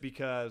 Just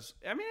because,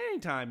 I mean,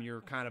 anytime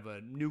you're kind of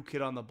a new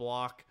kid on the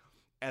block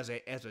as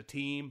a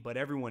team, but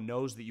everyone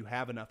knows that you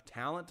have enough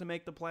talent to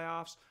make the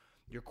playoffs.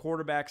 Your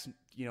quarterback's,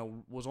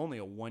 was only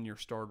a 1-year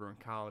starter in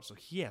college, so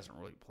he hasn't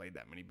really played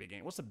that many big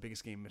games. What's the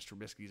biggest game Mr.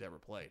 Trubisky's ever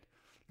played?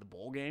 The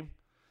bowl game?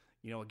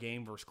 A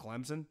game versus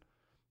Clemson?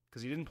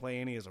 Because he didn't play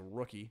any as a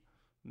rookie.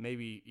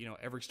 Maybe,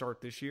 every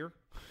start this year.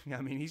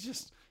 I mean, he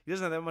doesn't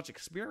have that much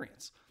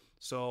experience.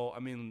 So, I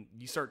mean,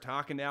 you start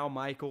talking to Al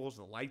Michaels,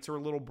 the lights are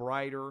a little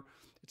brighter.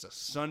 It's a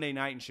Sunday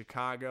night in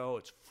Chicago.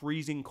 It's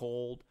freezing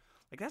cold.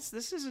 Like,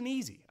 this isn't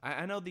easy.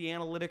 I know the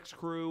analytics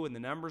crew and the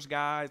numbers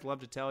guys love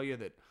to tell you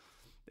that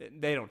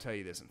they don't tell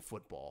you this in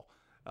football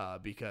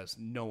because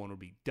no one would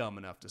be dumb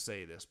enough to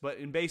say this. But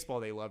in baseball,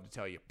 they love to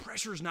tell you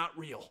pressure's not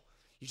real.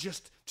 You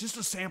just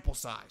a sample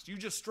size. You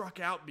just struck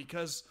out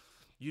because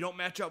you don't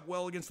match up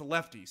well against the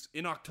lefties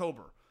in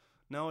October.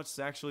 No, it's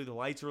actually the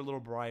lights are a little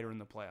brighter in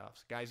the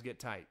playoffs. Guys get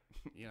tight.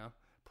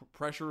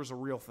 Pressure is a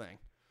real thing.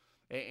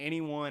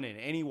 anyone in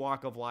any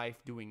walk of life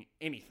doing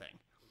anything.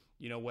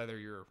 Whether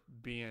you're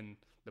being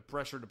the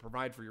pressure to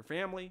provide for your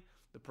family,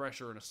 the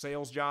pressure in a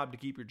sales job to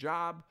keep your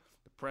job,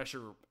 the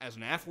pressure as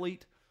an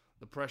athlete,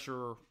 the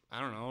pressure,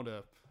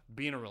 to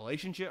be in a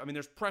relationship. I mean,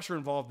 there's pressure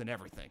involved in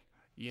everything.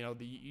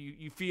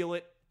 You feel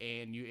it,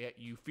 and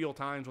you feel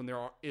times when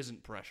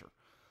isn't pressure.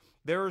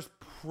 There's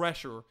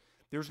pressure.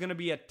 It's going to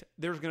be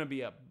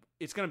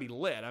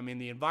lit. I mean,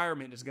 the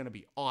environment is going to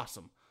be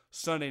awesome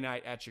Sunday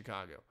night at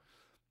Chicago.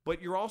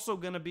 But you're also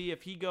going to be,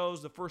 if he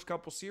goes the first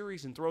couple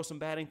series and throws some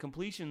bad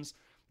incompletions,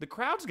 the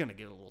crowd's going to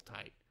get a little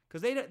tight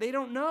because they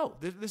don't know.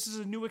 This is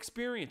a new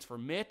experience for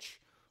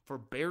Mitch, for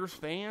Bears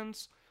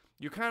fans.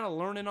 You're kind of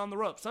learning on the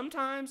ropes.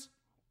 Sometimes,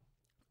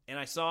 and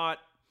I saw it,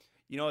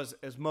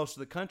 as most of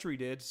the country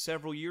did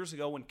several years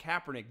ago when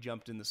Kaepernick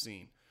jumped in the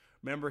scene.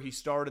 Remember, he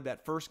started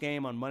that first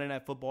game on Monday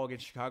Night Football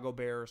against Chicago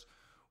Bears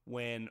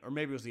or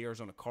maybe it was the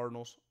Arizona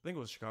Cardinals. I think it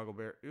was Chicago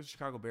Bears. It was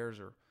Chicago Bears,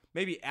 or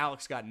maybe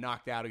Alex got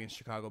knocked out against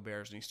Chicago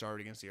Bears and he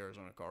started against the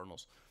Arizona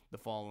Cardinals the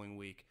following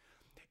week.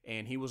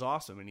 And he was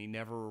awesome, and he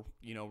never,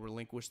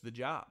 relinquished the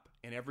job.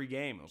 In every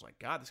game, it was like,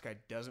 God, this guy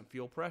doesn't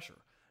feel pressure.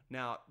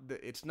 Now,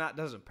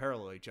 doesn't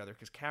parallel each other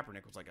because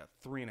Kaepernick was like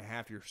a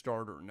 3.5-year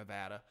starter in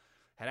Nevada,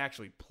 had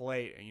actually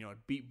played,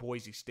 beat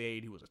Boise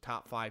State, who was a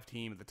top 5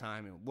 team at the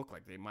time, and it looked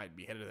like they might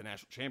be headed to the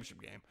national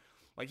championship game.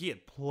 Like, he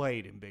had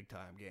played in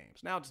big-time games.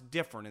 Now, it's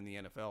different in the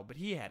NFL, but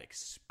he had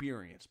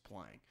experience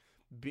playing,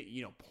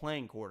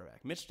 playing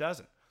quarterback. Mitch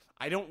doesn't.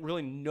 I don't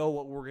really know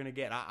what we're going to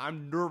get.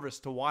 I'm nervous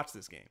to watch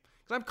this game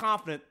because I'm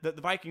confident that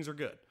the Vikings are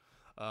good.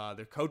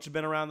 Their coach has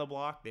been around the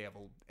block. They have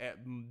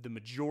the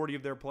majority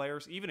of their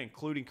players, even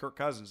including Kirk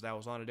Cousins, that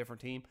was on a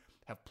different team,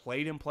 have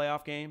played in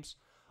playoff games.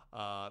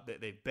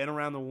 They've been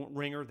around the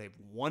ringer. They've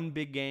won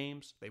big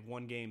games. They've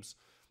won games.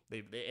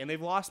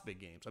 They've lost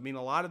big games. I mean,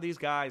 a lot of these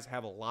guys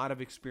have a lot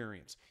of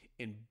experience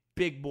in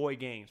big boy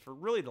games for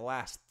really the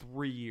last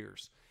 3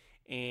 years.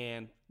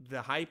 And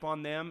the hype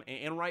on them,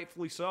 and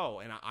rightfully so.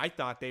 And I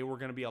thought they were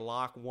going to be a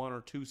lock 1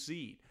 or 2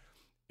 seed.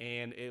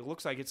 And it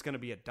looks like it's going to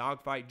be a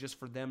dogfight just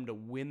for them to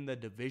win the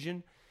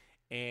division.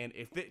 And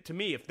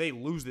if they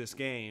lose this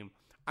game,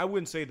 I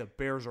wouldn't say the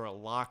Bears are a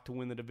lock to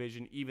win the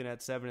division, even at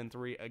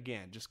 7-3.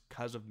 Again, just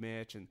because of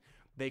Mitch, and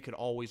they could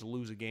always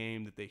lose a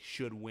game that they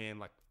should win,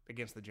 like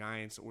against the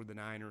Giants or the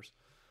Niners.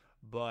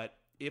 But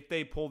if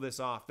they pull this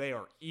off, they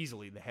are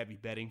easily the heavy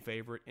betting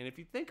favorite. And if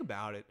you think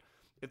about it,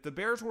 if the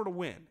Bears were to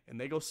win and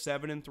they go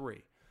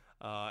 7-3,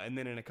 and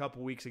then in a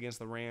couple weeks against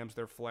the Rams,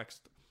 they're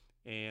flexed,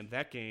 and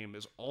that game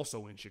is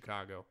also in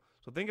Chicago.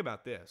 So think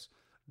about this.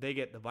 They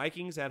get the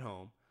Vikings at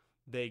home.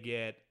 They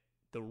get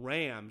the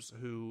Rams,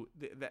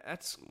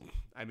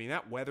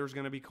 that weather's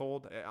going to be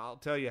cold. I'll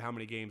tell you how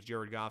many games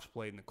Jared Goff's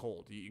played in the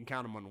cold. You can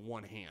count them on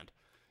one hand.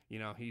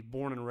 He's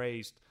born and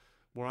raised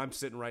where I'm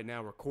sitting right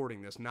now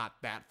recording this, not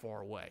that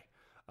far away.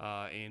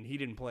 And he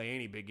didn't play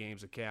any big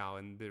games at Cal,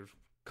 and there's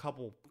a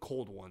couple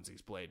cold ones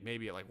he's played.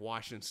 Maybe at like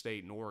Washington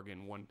State and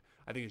Oregon. One,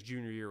 I think his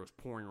junior year was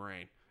pouring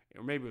rain.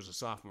 Or maybe it was a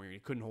sophomore year. He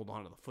couldn't hold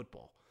on to the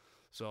football.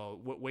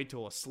 So wait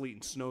till a sleet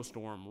and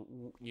snowstorm,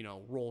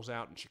 rolls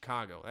out in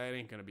Chicago. That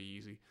ain't going to be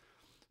easy.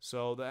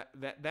 So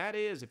that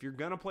is, if you're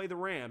going to play the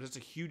Rams, it's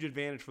a huge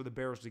advantage for the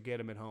Bears to get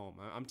them at home.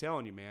 I'm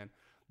telling you, man,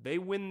 they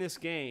win this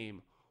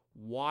game,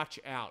 watch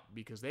out,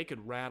 because they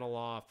could rattle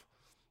off.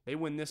 They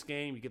win this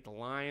game, you get the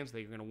Lions,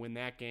 they're going to win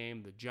that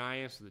game. The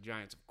Giants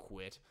have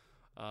quit.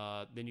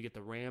 Then you get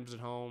the Rams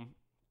at home.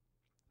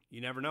 You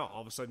never know.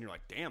 All of a sudden, you're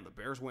like, damn, the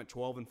Bears went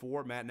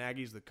 12-4. Matt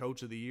Nagy's the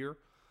coach of the year.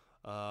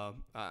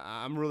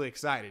 I'm really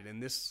excited.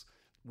 And this,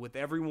 with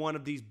every one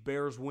of these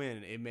Bears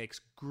win, it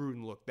makes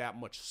Gruden look that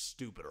much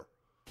stupider.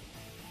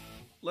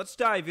 Let's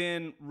dive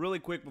in really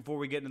quick before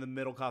we get into the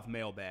Middlekauff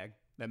mailbag.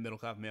 That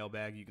Middlekauff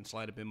mailbag, you can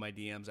slide up in my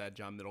DMs at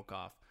John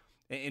Middlekauff,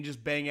 and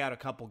just bang out a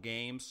couple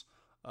games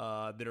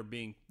that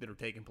are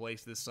taking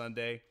place this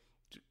Sunday.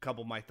 A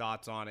couple of my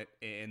thoughts on it,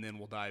 and then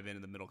we'll dive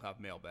into the Middlekauff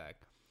mailbag.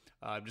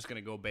 I'm just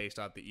going to go based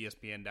off the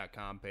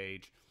ESPN.com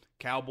page.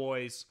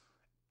 Cowboys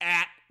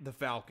at the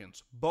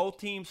Falcons. Both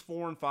teams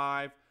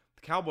 4-5.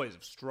 The Cowboys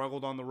have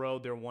struggled on the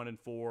road. They're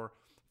 1-4.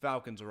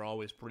 Falcons are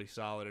always pretty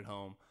solid at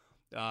home.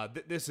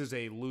 This is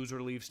a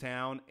loser leaves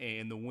town,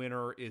 and the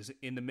winner is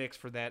in the mix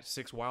for that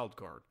 6th wild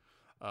card,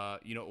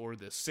 or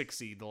the 6th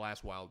seed, the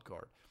last wild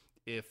card.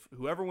 If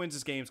whoever wins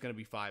this game is going to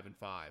be 5-5,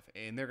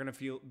 and they're going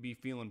to be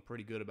feeling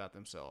pretty good about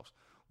themselves.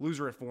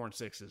 Loser at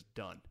 4-6 is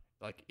done.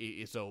 Like,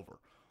 it's over.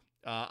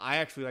 I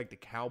actually like the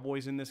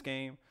Cowboys in this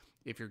game.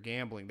 If you're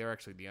gambling, they're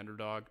actually the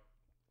underdog.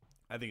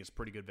 I think it's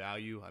pretty good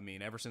value. I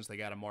mean, ever since they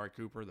got Amari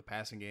Cooper, the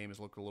passing game has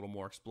looked a little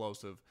more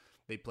explosive.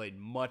 They played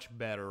much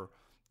better,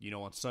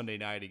 on Sunday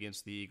night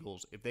against the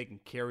Eagles. If they can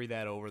carry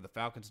that over, the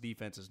Falcons'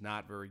 defense is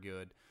not very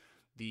good.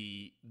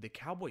 The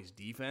Cowboys'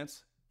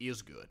 defense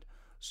is good.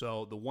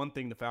 So the one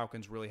thing the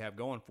Falcons really have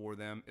going for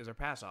them is their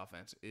pass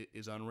offense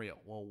is unreal.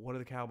 Well, what do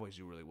the Cowboys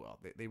do really well?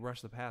 They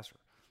rush the passer.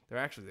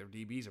 Their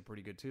DBs are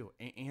pretty good too,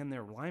 and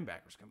their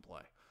linebackers can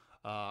play.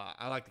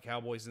 I like the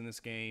Cowboys in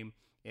this game.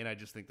 and I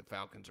just think the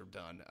Falcons are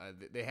done.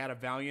 They had a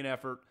valiant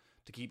effort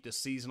to keep the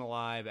season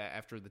alive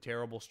after the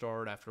terrible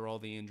start, after all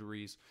the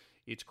injuries.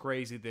 It's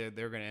crazy that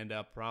they're going to end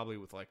up probably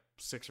with like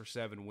 6 or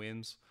 7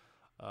 wins.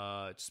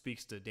 It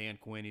speaks to Dan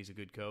Quinn. He's a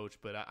good coach,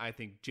 but I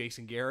think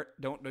Jason Garrett,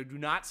 do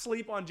not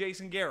sleep on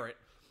Jason Garrett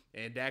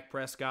and Dak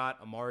Prescott,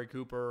 Amari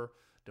Cooper,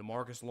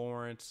 DeMarcus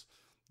Lawrence,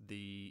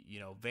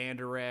 Van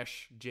Der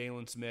Esch,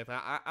 Jalen Smith.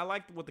 I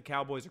like what the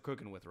Cowboys are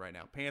cooking with right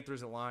now.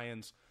 Panthers and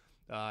Lions.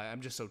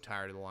 I'm just so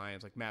tired of the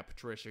Lions. Like Matt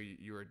Patricia,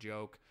 you're a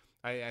joke.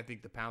 I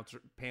think the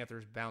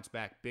Panthers bounce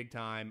back big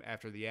time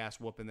after the ass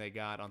whooping they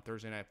got on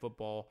Thursday Night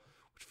Football,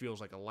 which feels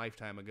like a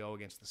lifetime ago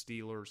against the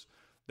Steelers.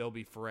 They'll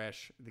be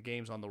fresh. The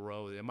game's on the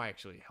road. It might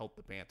actually help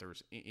the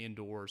Panthers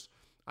indoors.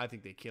 I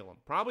think they kill them.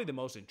 Probably the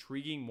most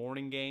intriguing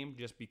morning game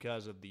just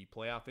because of the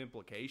playoff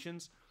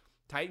implications.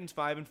 Titans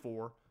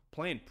 5-4,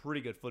 playing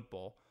pretty good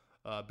football.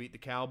 Beat the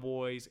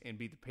Cowboys and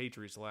beat the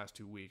Patriots the last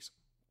 2 weeks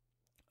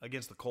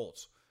against the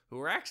Colts, who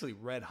are actually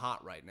red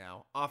hot right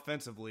now.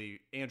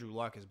 Offensively, Andrew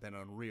Luck has been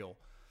unreal.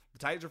 The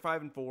Titans are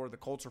 5-4. The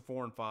Colts are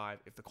 4-5.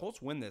 If the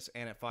Colts win this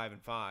and at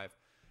 5-5,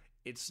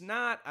 it's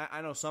not,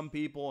 I know some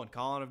people, and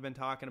Colin have been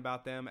talking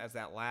about them as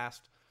that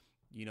last,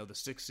 the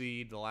 6th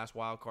seed, the last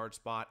wild card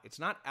spot. It's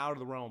not out of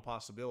the realm of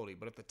possibility,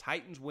 but if the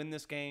Titans win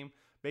this game,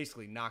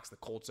 basically knocks the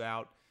Colts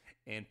out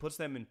and puts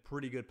them in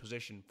pretty good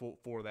position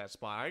for that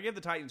spot. I give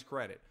the Titans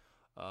credit.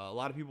 A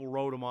lot of people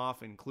wrote them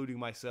off, including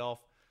myself.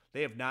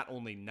 They have not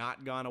only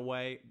not gone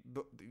away,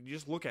 but you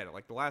just look at it,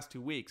 like the last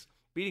 2 weeks,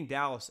 beating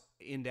Dallas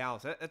in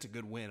Dallas, that's a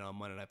good win on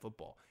Monday Night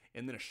Football.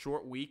 And then a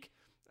short week,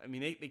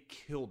 they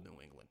killed New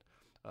England.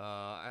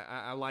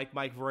 I like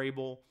Mike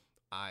Vrabel.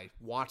 I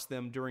watched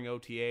them during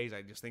OTAs.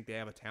 I just think they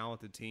have a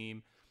talented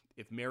team.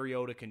 If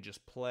Mariota can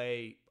just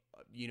play,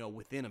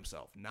 within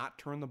himself, not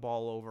turn the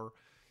ball over,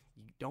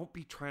 you don't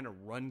be trying to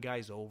run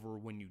guys over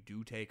when you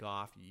do take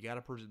off. You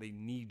got to they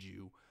need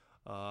you.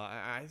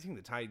 I think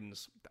the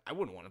Titans, I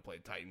wouldn't want to play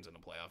the Titans in a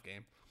playoff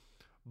game.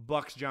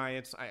 Bucks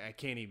Giants, I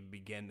can't even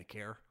begin to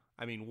care.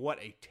 What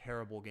a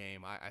terrible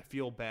game. I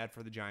feel bad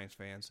for the Giants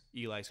fans.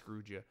 Eli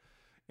screwed you.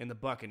 And the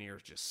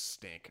Buccaneers just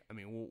stink.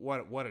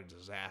 What a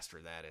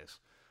disaster that is.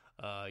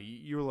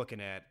 You're looking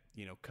at,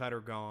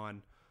 Cutter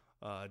gone,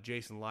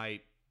 Jason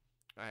Light.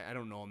 I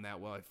don't know him that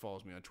well. He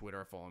follows me on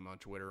Twitter. I follow him on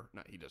Twitter.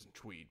 He doesn't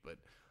tweet, but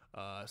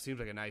seems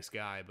like a nice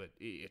guy, but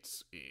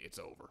it's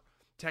over.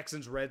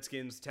 Texans,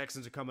 Redskins.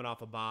 Texans are coming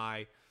off a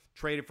bye.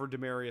 Traded for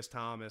Demaryius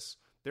Thomas.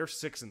 They're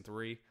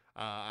 6-3.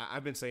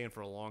 I've been saying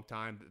for a long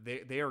time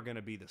they are going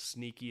to be the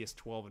sneakiest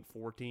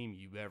 12-4 team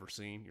you've ever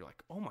seen. You're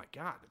like, oh my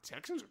God, the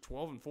Texans are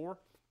 12-4.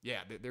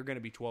 Yeah, they're going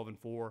to be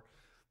 12-4.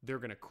 They're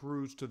going to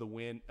cruise to the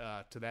win,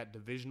 to that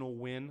divisional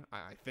win,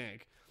 I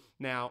think.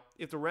 Now,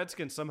 if the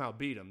Redskins somehow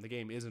beat them, the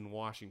game is in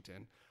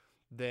Washington,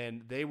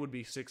 then they would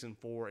be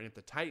 6-4, and if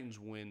the Titans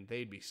win,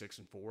 they'd be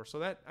 6-4. So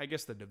that, I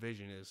guess, the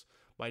division is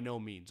by no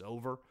means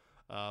over.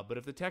 But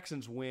if the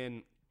Texans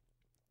win,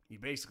 you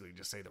basically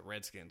just say the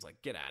Redskins,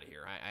 like, get out of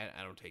here.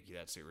 I don't take you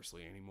that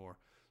seriously anymore.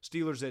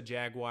 Steelers at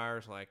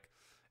Jaguars, like,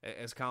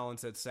 as Colin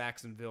said,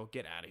 Saxonville,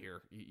 get out of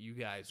here. You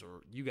guys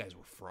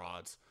were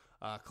frauds.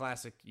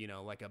 Classic,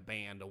 like a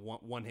band, a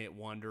one-hit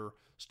wonder.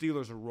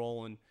 Steelers are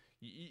rolling.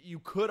 You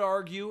could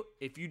argue,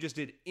 if you just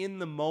did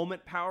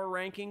in-the-moment power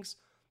rankings,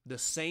 the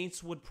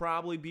Saints would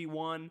probably be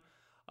one.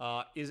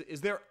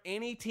 Is there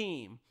any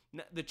team?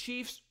 The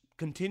Chiefs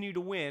continue to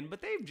win,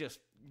 but they've just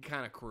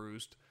kind of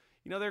cruised.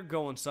 They're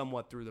going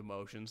somewhat through the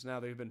motions. Now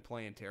they've been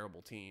playing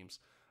terrible teams.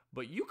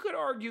 But you could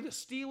argue the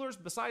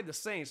Steelers, beside the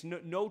Saints,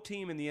 no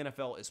team in the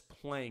NFL is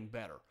playing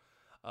better.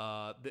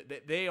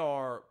 They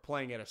are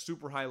playing at a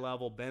super high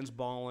level. Ben's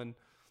balling.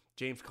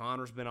 James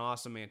Conner's been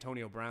awesome.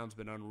 Antonio Brown's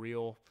been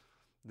unreal.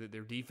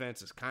 Their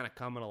defense is kind of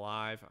coming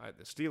alive.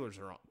 The Steelers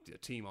are a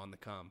team on the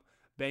come.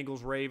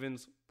 Bengals,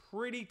 Ravens,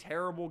 pretty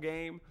terrible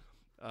game.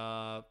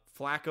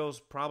 Flacco's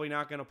probably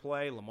not going to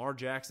play. Lamar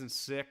Jackson's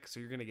sick, so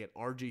you're going to get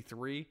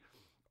RG3.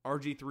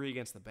 RG3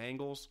 against the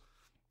Bengals.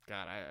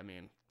 God,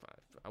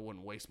 I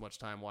wouldn't waste much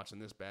time watching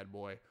this bad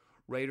boy.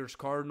 Raiders,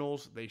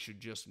 Cardinals, they should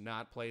just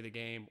not play the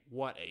game.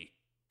 What a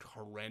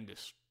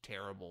horrendous,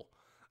 terrible.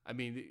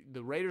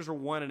 The Raiders are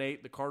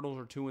 1-8. The Cardinals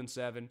are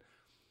 2-7.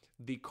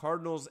 The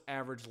Cardinals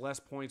average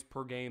less points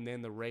per game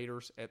than the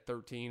Raiders at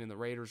 13, and the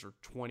Raiders are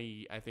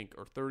 20, I think,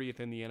 or 30th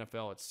in the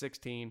NFL at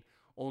 16.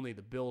 Only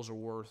the Bills are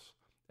worse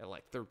at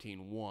like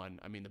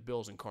 13-1. The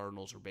Bills and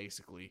Cardinals are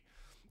basically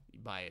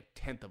by a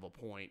tenth of a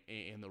point,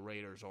 and the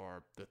Raiders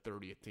are the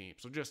 30th team.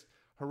 So just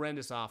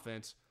horrendous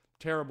offense,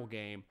 terrible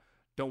game.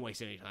 Don't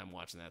waste any time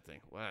watching that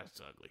thing. Well,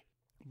 that's ugly.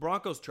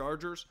 Broncos,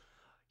 Chargers.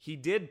 He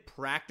did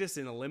practice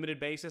in a limited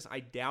basis.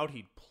 I doubt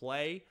he'd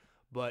play,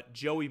 but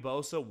Joey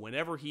Bosa,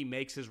 whenever he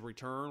makes his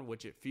return,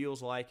 which it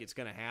feels like it's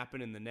going to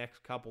happen in the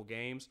next couple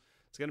games,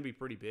 it's going to be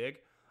pretty big.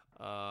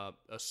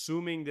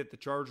 Assuming that the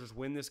Chargers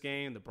win this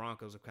game, the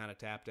Broncos have kind of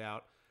tapped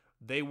out.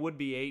 They would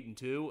be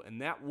 8-2,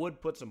 and that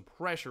would put some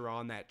pressure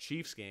on that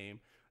Chiefs game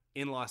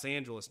in Los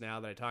Angeles now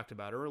that I talked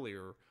about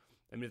earlier.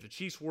 If the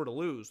Chiefs were to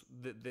lose,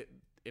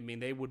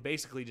 they would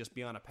basically just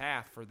be on a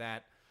path for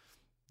that,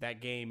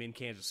 that game in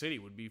Kansas City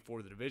would be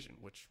for the division,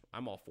 which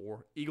I'm all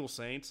for. Eagles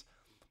Saints.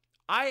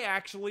 I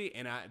actually,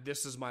 and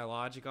this is my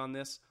logic on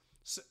this,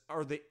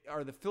 are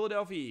the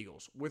Philadelphia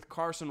Eagles with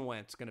Carson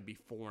Wentz going to be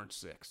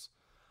 4-6?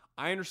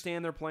 I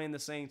understand they're playing the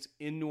Saints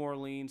in New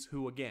Orleans,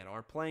 who again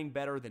are playing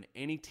better than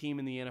any team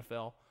in the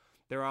NFL.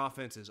 Their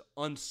offense is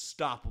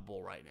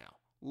unstoppable right now,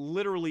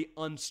 literally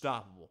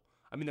unstoppable.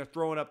 I mean, they're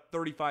throwing up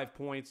 35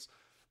 points.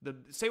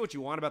 Say what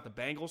you want about the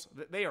Bengals,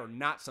 they are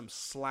not some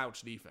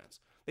slouch defense.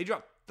 They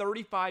dropped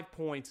 35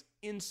 points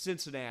in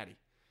Cincinnati.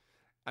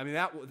 I mean,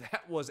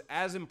 that was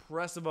as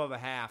impressive of a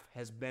half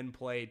has been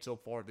played so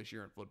far this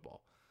year in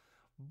football.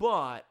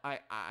 But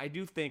I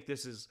do think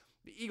the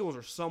Eagles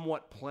are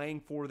somewhat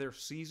playing for their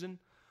season.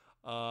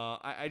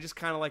 I just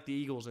kind of like the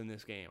Eagles in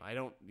this game. I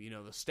don't,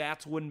 the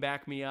stats wouldn't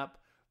back me up.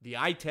 The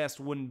eye test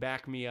wouldn't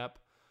back me up.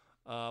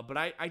 But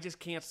I just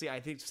can't see. I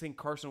think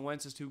Carson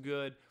Wentz is too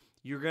good.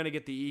 You're going to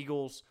get the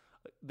Eagles.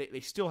 They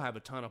still have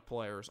a ton of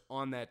players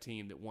on that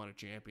team that won a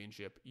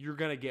championship. You're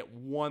going to get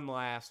one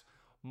last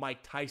Mike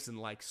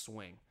Tyson-like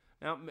swing.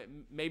 Now,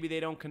 maybe they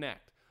don't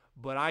connect.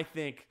 But I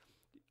think,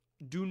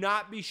 do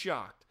not be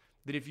shocked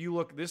that if you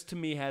look, this to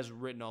me has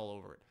written all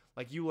over it.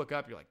 Like you look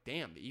up, you're like,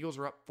 damn, the Eagles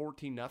are up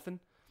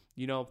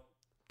 14-0,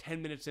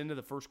 10 minutes into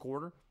the first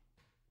quarter.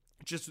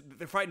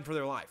 They're fighting for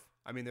their life.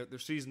 I mean, their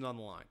season's on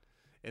the line.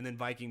 And then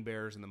Viking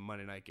Bears in the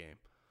Monday night game.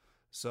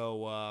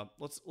 So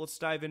let's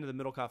dive into the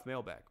Middlekauff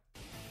mailbag.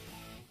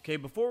 Okay,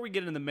 before we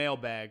get into the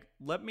mailbag,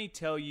 let me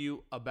tell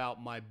you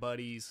about my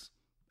buddies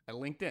at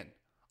LinkedIn.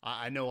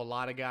 I know a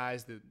lot of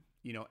guys that,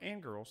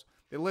 and girls,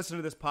 that listen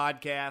to this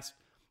podcast.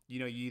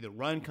 You either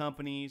run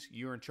companies,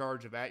 you're in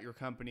charge of at your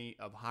company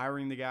of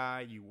hiring the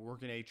guy, you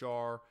work in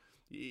HR.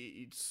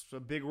 It's a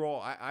big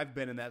role. I've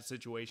been in that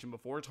situation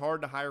before. It's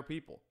hard to hire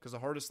people because the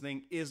hardest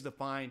thing is to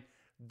find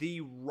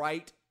the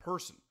right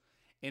person.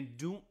 And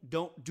do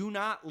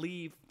not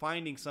leave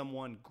finding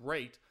someone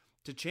great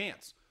to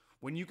chance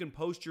when you can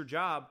post your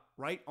job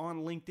right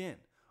on LinkedIn.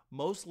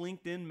 Most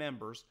LinkedIn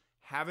members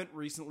haven't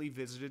recently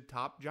visited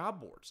top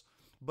job boards,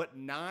 but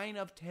 9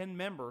 of 10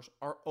 members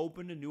are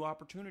open to new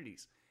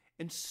opportunities.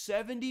 And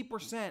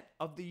 70%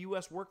 of the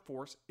U.S.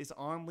 workforce is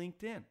on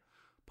LinkedIn.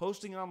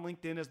 Posting on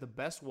LinkedIn is the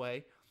best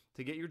way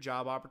to get your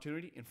job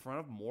opportunity in front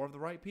of more of the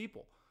right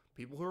people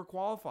who are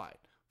qualified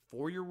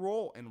for your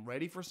role and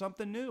ready for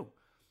something new.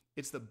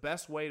 It's the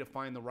best way to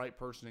find the right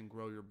person and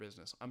grow your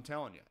business. I'm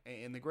telling you.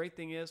 And the great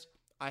thing is,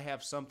 I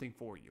have something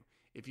for you.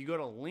 If you go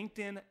to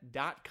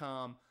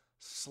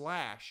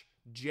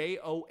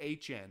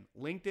linkedin.com/JOHN,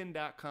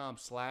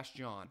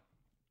 linkedin.com/John,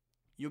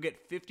 you'll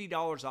get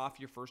 $50 off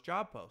your first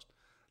job post.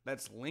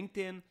 That's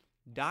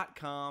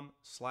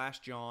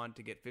linkedin.com/John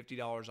to get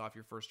 $50 off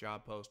your first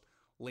job post.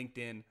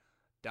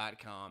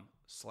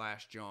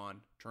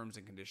 linkedin.com/John. Terms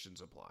and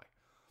conditions apply.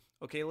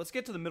 Okay, let's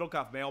get to the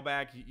Middlekauff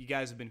mailbag. You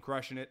guys have been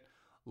crushing it.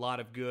 A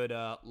lot of good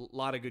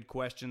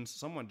questions.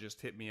 Someone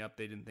just hit me up.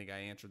 They didn't think I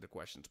answered the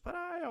questions, but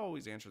I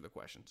always answer the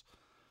questions.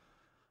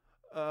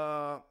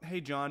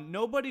 Hey, John,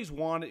 here's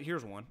one.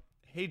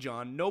 Hey,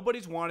 John,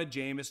 nobody's wanted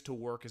Jameis to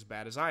work as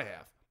bad as I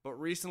have, but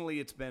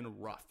recently it's been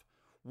rough.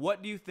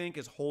 What do you think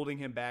is holding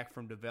him back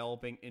from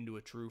developing into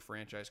a true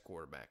franchise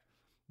quarterback,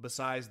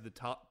 besides the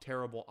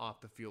terrible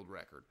off-the-field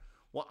record?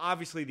 Well,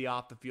 obviously the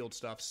off-the-field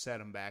stuff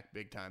set him back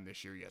big time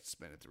this year. He got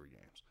suspended 3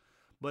 games.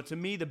 But to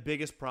me, the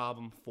biggest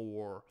problem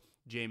for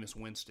Jameis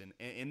Winston,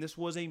 and this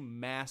was a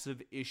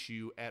massive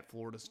issue at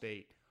Florida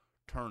State,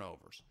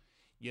 turnovers.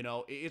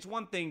 It's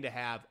one thing to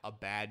have a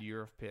bad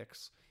year of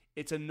picks.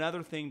 It's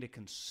another thing to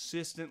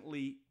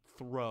consistently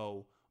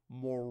throw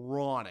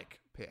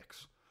moronic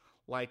picks.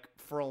 Like,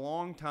 for a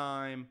long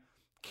time,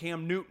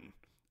 Cam Newton,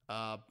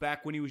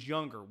 back when he was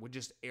younger, would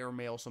just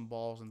airmail some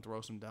balls and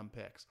throw some dumb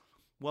picks.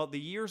 Well, the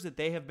years that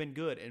they have been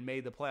good and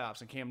made the playoffs,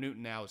 and Cam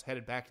Newton now is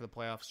headed back to the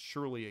playoffs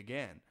surely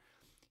again,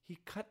 he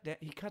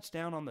cuts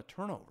down on the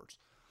turnovers.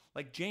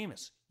 Like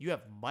Jameis, you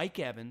have Mike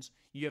Evans,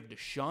 you have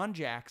Deshaun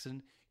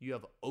Jackson, you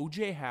have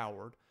O.J.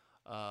 Howard.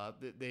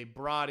 They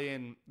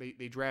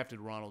drafted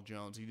Ronald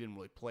Jones. He didn't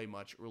really play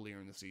much earlier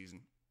in the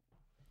season.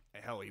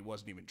 Hell, he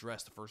wasn't even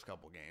dressed the first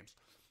couple games.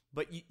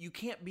 But you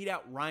can't beat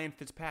out Ryan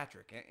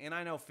Fitzpatrick. And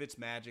I know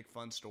Fitzmagic,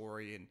 fun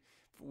story, and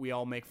we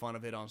all make fun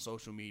of it on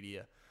social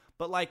media.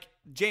 But like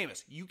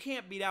Jameis, you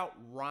can't beat out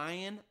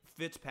Ryan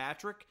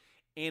Fitzpatrick,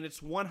 and it's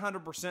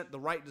 100% the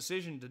right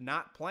decision to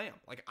not play him.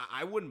 Like,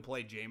 I wouldn't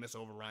play Jameis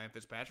over Ryan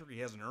Fitzpatrick. He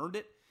hasn't earned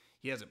it.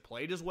 He hasn't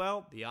played as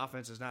well. The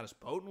offense is not as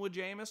potent with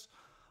Jameis.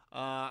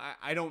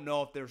 I don't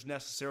know if there's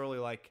necessarily,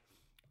 like,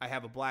 I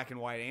have a black and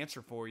white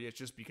answer for you. It's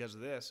just because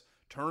of this.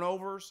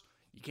 Turnovers,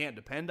 you can't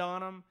depend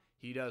on him.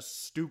 He does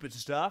stupid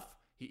stuff.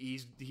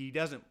 He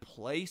doesn't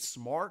play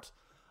smart.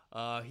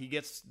 He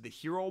gets the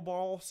hero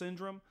ball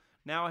syndrome.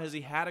 Now, has he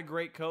had a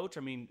great coach?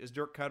 I mean, is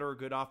Dirk Cutter a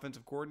good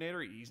offensive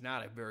coordinator? He's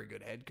not a very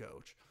good head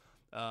coach.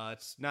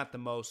 It's not the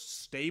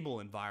most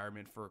stable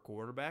environment for a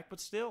quarterback, but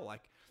still,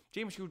 like,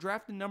 Jameis, you were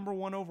drafted number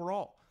 1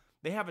 overall.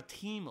 They have a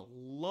team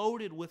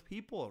loaded with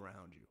people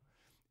around you,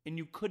 and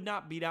you could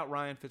not beat out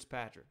Ryan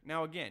Fitzpatrick.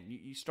 Now, again,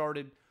 you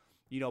started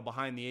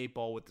behind the 8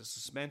 ball with the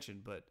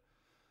suspension. But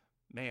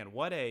man,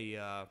 what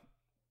a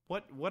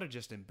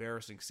just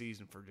embarrassing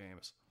season for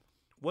Jameis.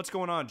 What's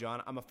going on,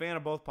 John? I'm a fan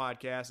of both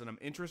podcasts, and I'm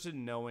interested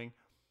in knowing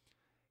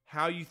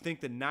how you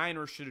think the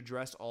Niners should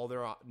address all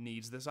their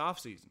needs this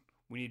offseason.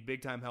 We need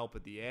big-time help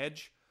at the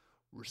edge,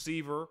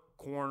 receiver,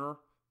 corner,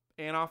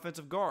 and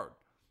offensive guard.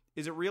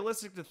 Is it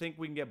realistic to think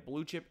we can get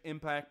blue-chip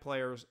impact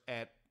players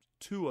at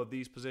 2 of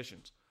these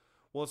positions?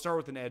 Well, let's start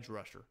with an edge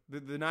rusher.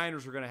 The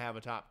Niners are going to have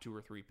a top 2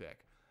 or 3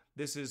 pick.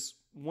 This is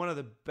one of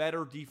the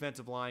better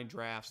defensive line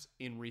drafts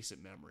in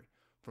recent memory.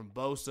 From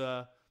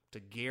Bosa to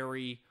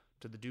Gary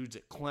to the dudes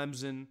at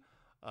Clemson.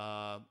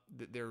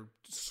 They're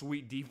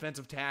sweet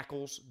defensive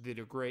tackles that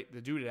are great.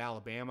 The dude at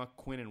Alabama,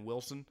 Quinn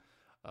Wilson,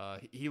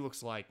 he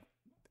looks like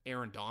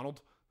Aaron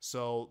Donald.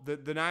 So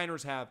the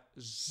Niners have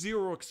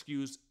zero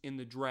excuse in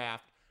the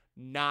draft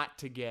not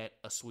to get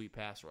a sweet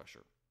pass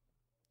rusher.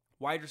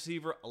 Wide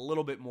receiver, a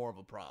little bit more of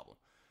a problem.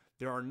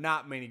 There are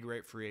not many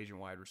great free agent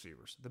wide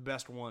receivers. The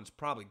best one's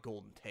probably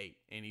Golden Tate,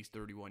 and he's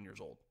 31 years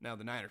old. Now,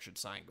 the Niners should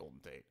sign Golden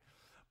Tate.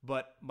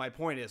 But my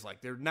point is,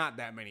 there are not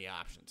that many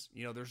options.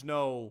 There's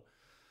no,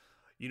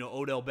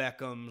 Odell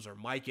Beckhams or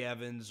Mike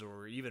Evans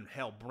or even,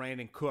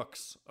 Brandon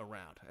Cooks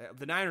around.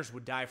 The Niners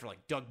would die for,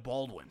 Doug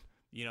Baldwin.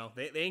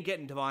 They ain't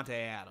getting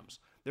Devontae Adams.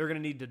 They're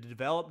going to need to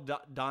develop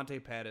Dante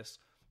Pettis,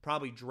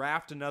 probably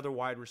draft another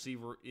wide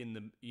receiver in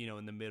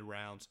the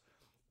mid-rounds,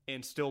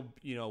 and still,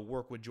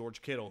 work with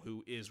George Kittle,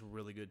 who is a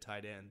really good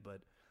tight end. But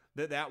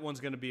that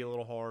one's going to be a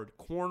little hard.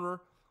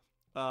 Corner,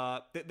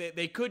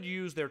 they could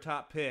use their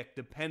top pick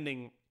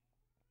depending,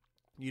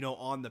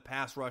 on the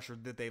pass rusher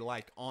that they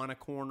like on a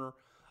corner.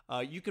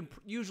 You can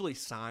usually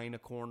sign a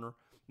corner.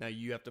 Now,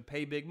 you have to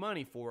pay big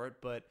money for it,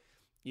 but,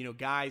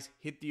 guys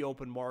hit the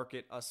open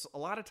market. A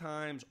lot of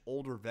times,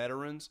 older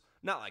veterans,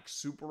 not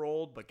super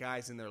old, but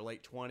guys in their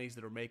late 20s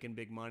that are making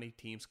big money,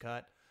 teams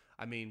cut.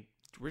 I mean,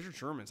 Richard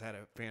Sherman's had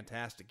a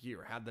fantastic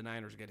year. How'd the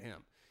Niners get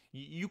him?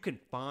 You can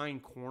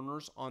find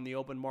corners on the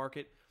open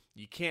market.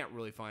 You can't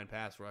really find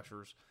pass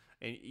rushers.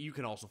 And you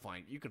can also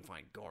find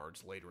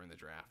guards later in the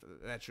draft.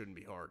 That shouldn't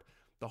be hard.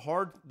 The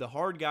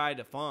hard guy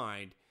to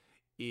find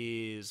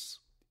is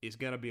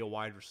going to be a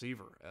wide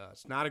receiver.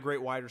 It's not a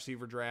great wide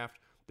receiver draft.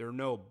 There are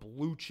no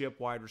blue chip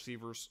wide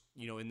receivers,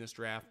 in this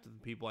draft. The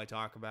people I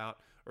talk about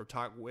or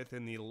talk with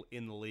in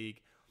the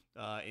league,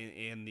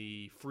 and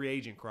the free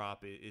agent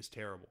crop is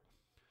terrible.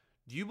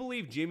 Do you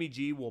believe Jimmy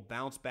G will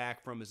bounce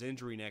back from his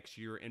injury next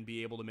year and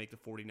be able to make the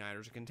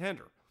 49ers a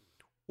contender?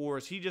 Or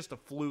is he just a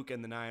fluke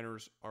and the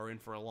Niners are in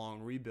for a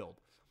long rebuild?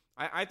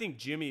 I think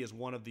Jimmy is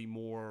one of the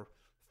more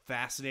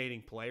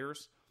fascinating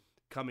players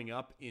coming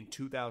up in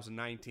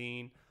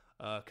 2019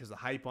 because the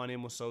hype on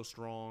him was so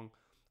strong.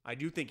 I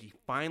do think he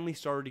finally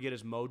started to get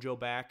his mojo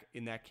back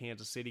in that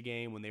Kansas City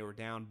game when they were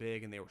down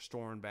big and they were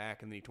storming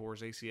back and then he tore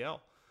his ACL.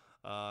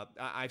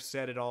 I've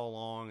said it all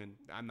along, and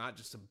I'm not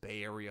just a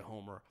Bay Area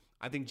homer.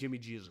 I think Jimmy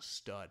G is a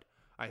stud.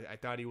 I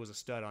thought he was a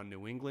stud on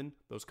New England,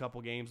 those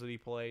couple games that he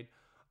played.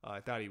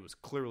 I thought he was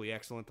clearly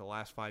excellent the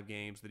last 5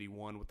 games that he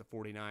won with the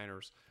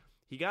 49ers.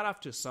 He got off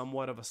to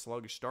somewhat of a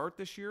sluggish start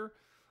this year,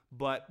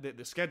 but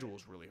the schedule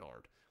was really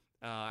hard.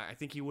 I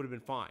think he would have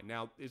been fine.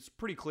 Now, it's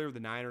pretty clear the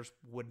Niners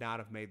would not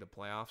have made the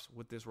playoffs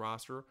with this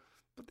roster,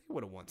 but they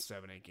would have won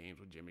 7-8 games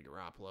with Jimmy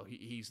Garoppolo.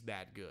 He's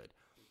that good.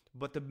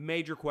 But the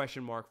major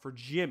question mark for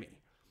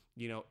Jimmy,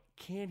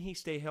 can he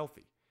stay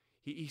healthy?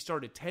 He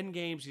started 10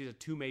 games. He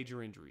had 2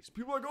 major injuries.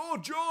 People are like, oh,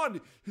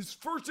 John, his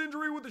first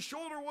injury with the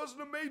shoulder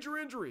wasn't a major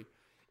injury.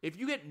 If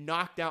you get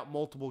knocked out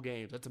multiple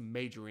games, that's a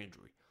major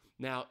injury.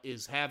 Now,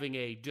 is having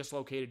a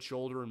dislocated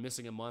shoulder and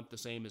missing a month the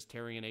same as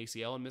tearing an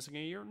ACL and missing a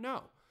year?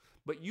 No.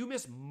 But you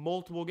miss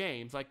multiple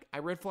games, like I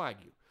red flag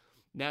you.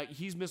 Now,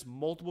 he's missed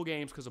multiple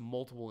games because of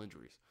multiple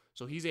injuries.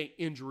 So he's an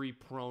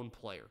injury-prone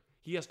player.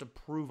 He has to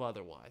prove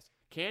otherwise.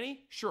 Can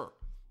he? Sure.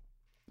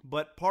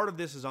 But part of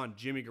this is on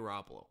Jimmy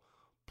Garoppolo.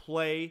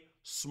 Play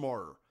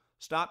smarter.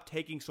 Stop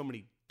taking so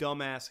many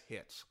dumbass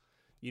hits.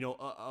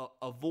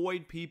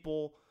 Avoid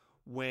people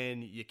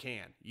when you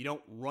can. You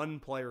don't run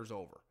players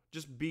over.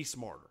 Just be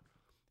smarter.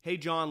 Hey,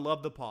 John,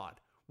 love the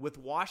pod. With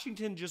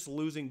Washington just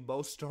losing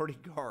both starting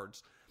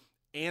guards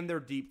and their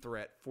deep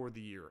threat for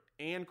the year,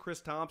 and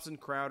Chris Thompson,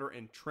 Crowder,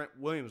 and Trent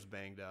Williams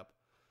banged up,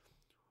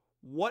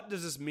 what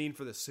does this mean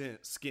for the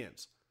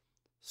Skins?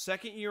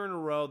 Second year in a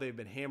row, they've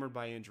been hammered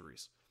by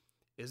injuries.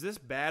 Is this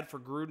bad for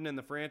Gruden and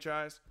the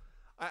franchise?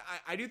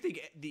 I do think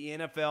the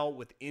NFL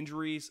with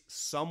injuries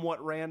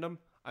somewhat random.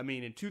 I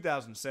mean, in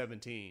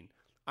 2017,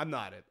 I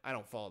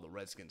don't follow the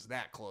Redskins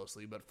that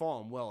closely, but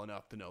follow them well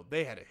enough to know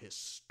they had a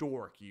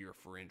historic year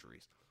for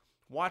injuries.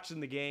 Watching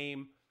the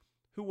game,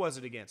 who was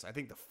it against? I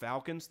think the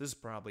Falcons.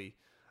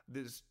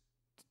 DM's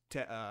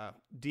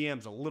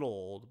a little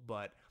old,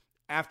 but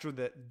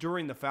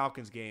during the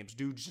Falcons games,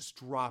 dudes just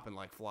dropping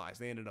like flies.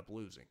 They ended up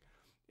losing.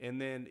 And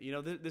then,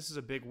 this is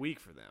a big week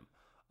for them.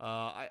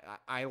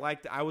 I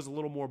was a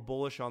little more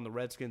bullish on the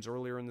Redskins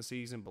earlier in the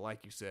season, but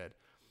like you said,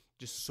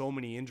 just so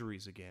many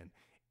injuries again.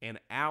 And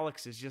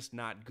Alex is just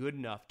not good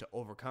enough to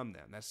overcome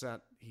them. That's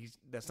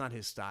not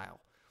his style.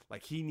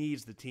 Like, he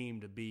needs the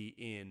team to be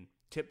in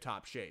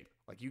tip-top shape.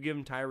 Like, you give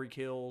him Tyreek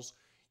Hills,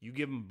 you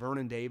give him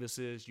Vernon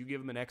Davises, you give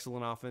him an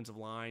excellent offensive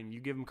line, you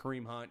give him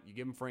Kareem Hunt, you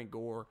give him Frank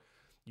Gore,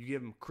 you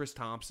give him Chris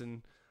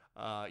Thompson.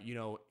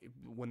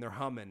 When they're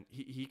humming,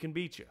 he can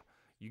beat you.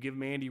 You give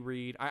him Andy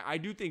Reid. I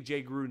do think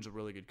Jay Gruden's a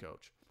really good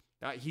coach.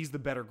 He's the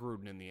better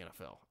Gruden in the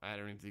NFL. I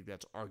don't even think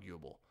that's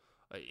arguable.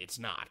 It's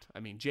not.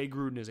 I mean, Jay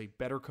Gruden is a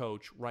better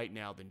coach right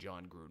now than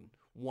John Gruden.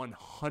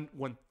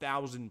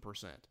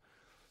 1,000%.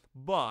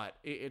 But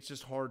it's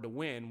just hard to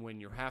win when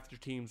you're half your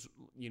team's,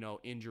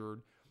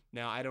 injured.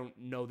 Now, I don't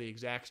know the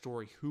exact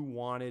story who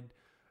wanted,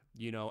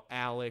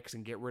 Alex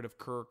and get rid of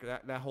Kirk.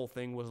 That whole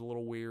thing was a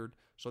little weird.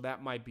 So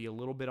that might be a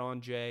little bit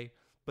on Jay,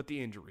 but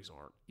the injuries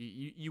aren't.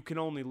 You can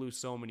only lose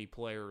so many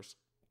players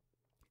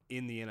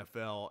in the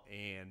NFL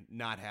and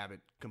not have it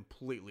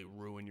completely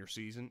ruin your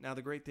season. Now,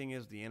 the great thing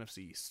is the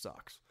NFC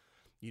sucks.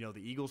 The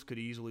Eagles could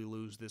easily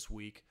lose this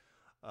week.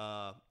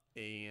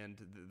 And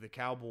the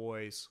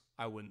Cowboys,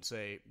 I wouldn't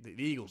say – the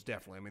Eagles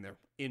definitely. I mean, they're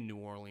in New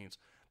Orleans.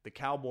 The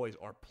Cowboys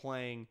are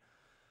playing,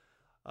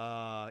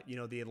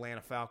 the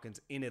Atlanta Falcons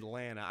in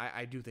Atlanta.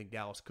 I do think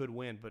Dallas could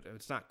win, but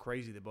it's not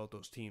crazy that both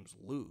those teams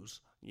lose.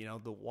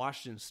 The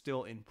Washington's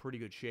still in pretty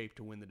good shape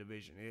to win the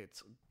division.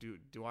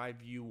 Do I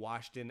view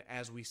Washington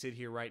as we sit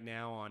here right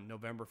now on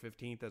November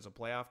 15th as a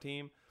playoff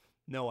team?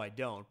 No, I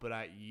don't. But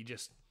you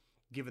just,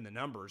 given the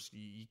numbers,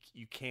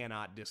 you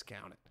cannot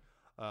discount it.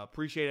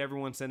 Appreciate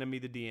everyone sending me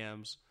the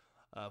DMs.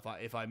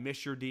 If I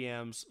miss your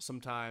DMs,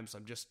 sometimes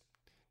I'm just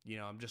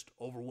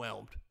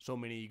overwhelmed. So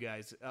many of you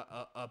guys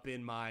up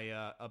in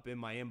my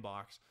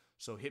inbox.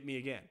 So hit me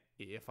again.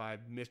 If I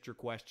missed your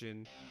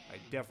question, I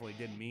definitely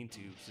didn't mean to.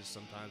 It's just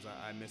sometimes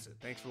I miss it.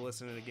 Thanks for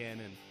listening again,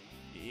 and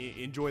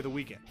enjoy the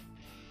weekend.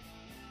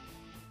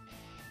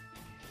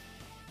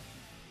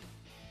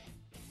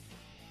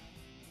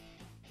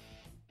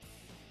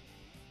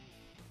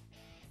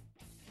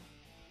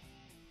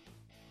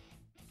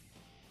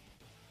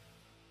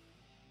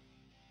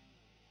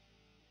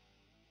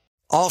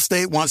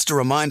 Allstate wants to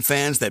remind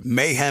fans that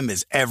mayhem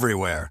is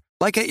everywhere,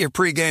 like at your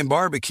pregame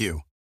barbecue.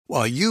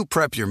 While you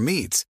prep your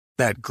meats,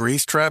 that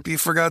grease trap you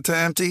forgot to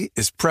empty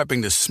is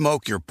prepping to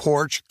smoke your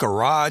porch,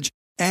 garage,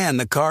 and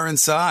the car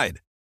inside.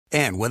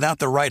 And without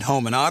the right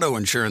home and auto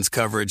insurance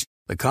coverage,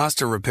 the cost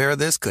to repair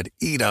this could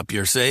eat up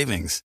your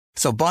savings.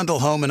 So bundle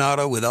home and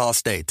auto with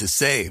Allstate to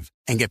save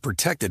and get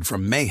protected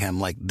from mayhem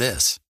like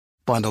this.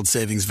 Bundled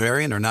savings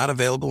vary and are not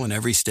available in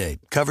every state.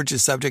 Coverage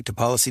is subject to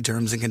policy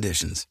terms and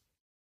conditions.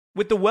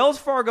 With the Wells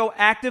Fargo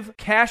Active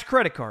Cash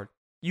Credit Card,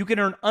 you can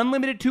earn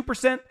unlimited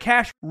 2%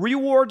 cash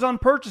rewards on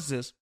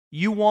purchases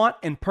you want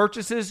and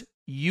purchases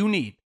you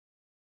need.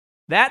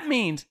 That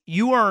means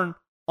you earn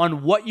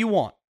on what you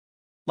want,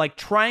 like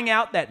trying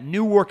out that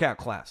new workout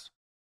class,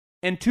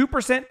 and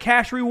 2%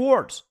 cash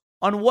rewards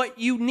on what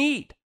you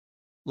need,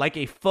 like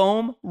a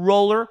foam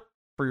roller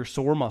for your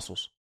sore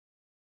muscles.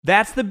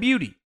 That's the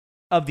beauty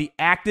of the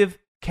Active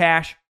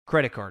Cash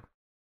Credit Card.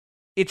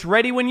 It's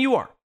ready when you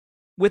are,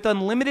 with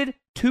unlimited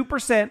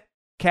 2%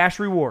 cash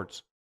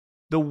rewards.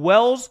 The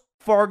Wells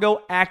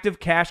Fargo Active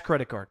Cash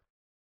Credit Card.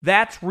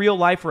 That's real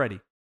life ready.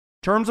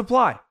 Terms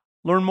apply.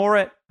 Learn more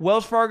at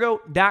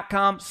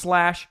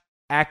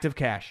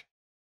wellsfargo.com/activecash.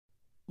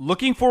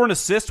 Looking for an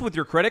assist with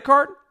your credit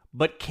card,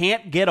 but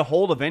can't get a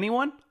hold of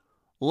anyone?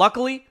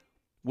 Luckily,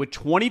 with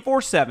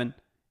 24/7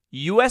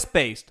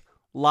 US-based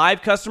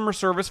live customer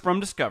service from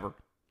Discover,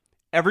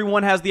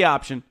 everyone has the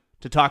option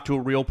to talk to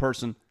a real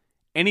person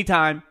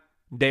anytime,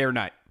 day or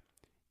night.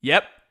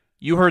 Yep,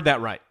 you heard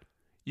that right.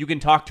 You can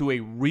talk to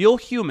a real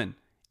human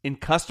in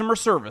customer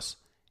service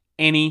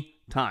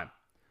anytime.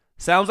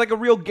 Sounds like a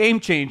real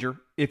game changer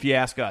if you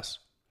ask us.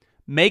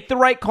 Make the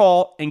right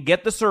call and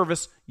get the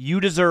service you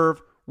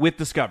deserve with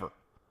Discover.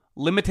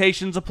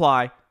 Limitations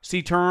apply.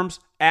 See terms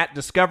at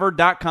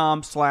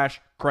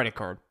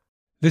discover.com/creditcard.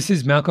 This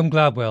is Malcolm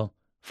Gladwell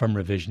from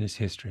Revisionist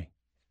History.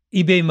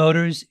 eBay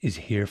Motors is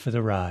here for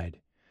the ride.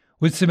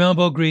 With some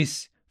elbow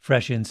grease,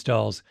 fresh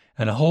installs,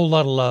 and a whole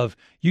lot of love,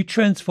 you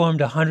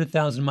transformed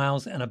 100,000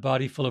 miles and a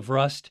body full of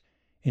rust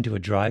into a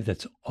drive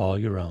that's all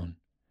your own.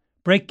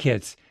 Brake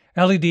kits,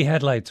 LED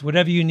headlights,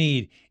 whatever you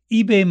need,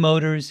 eBay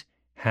Motors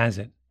has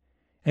it.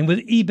 And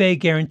with eBay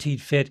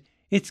Guaranteed Fit,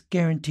 it's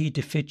guaranteed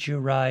to fit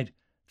your ride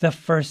the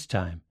first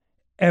time,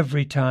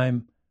 every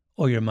time,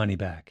 or your money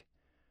back.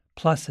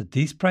 Plus, at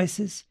these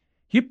prices,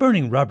 you're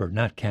burning rubber,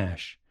 not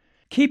cash.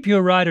 Keep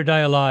your ride or die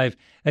alive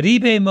at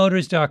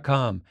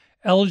ebaymotors.com.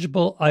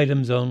 Eligible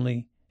items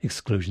only.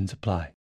 Exclusions apply.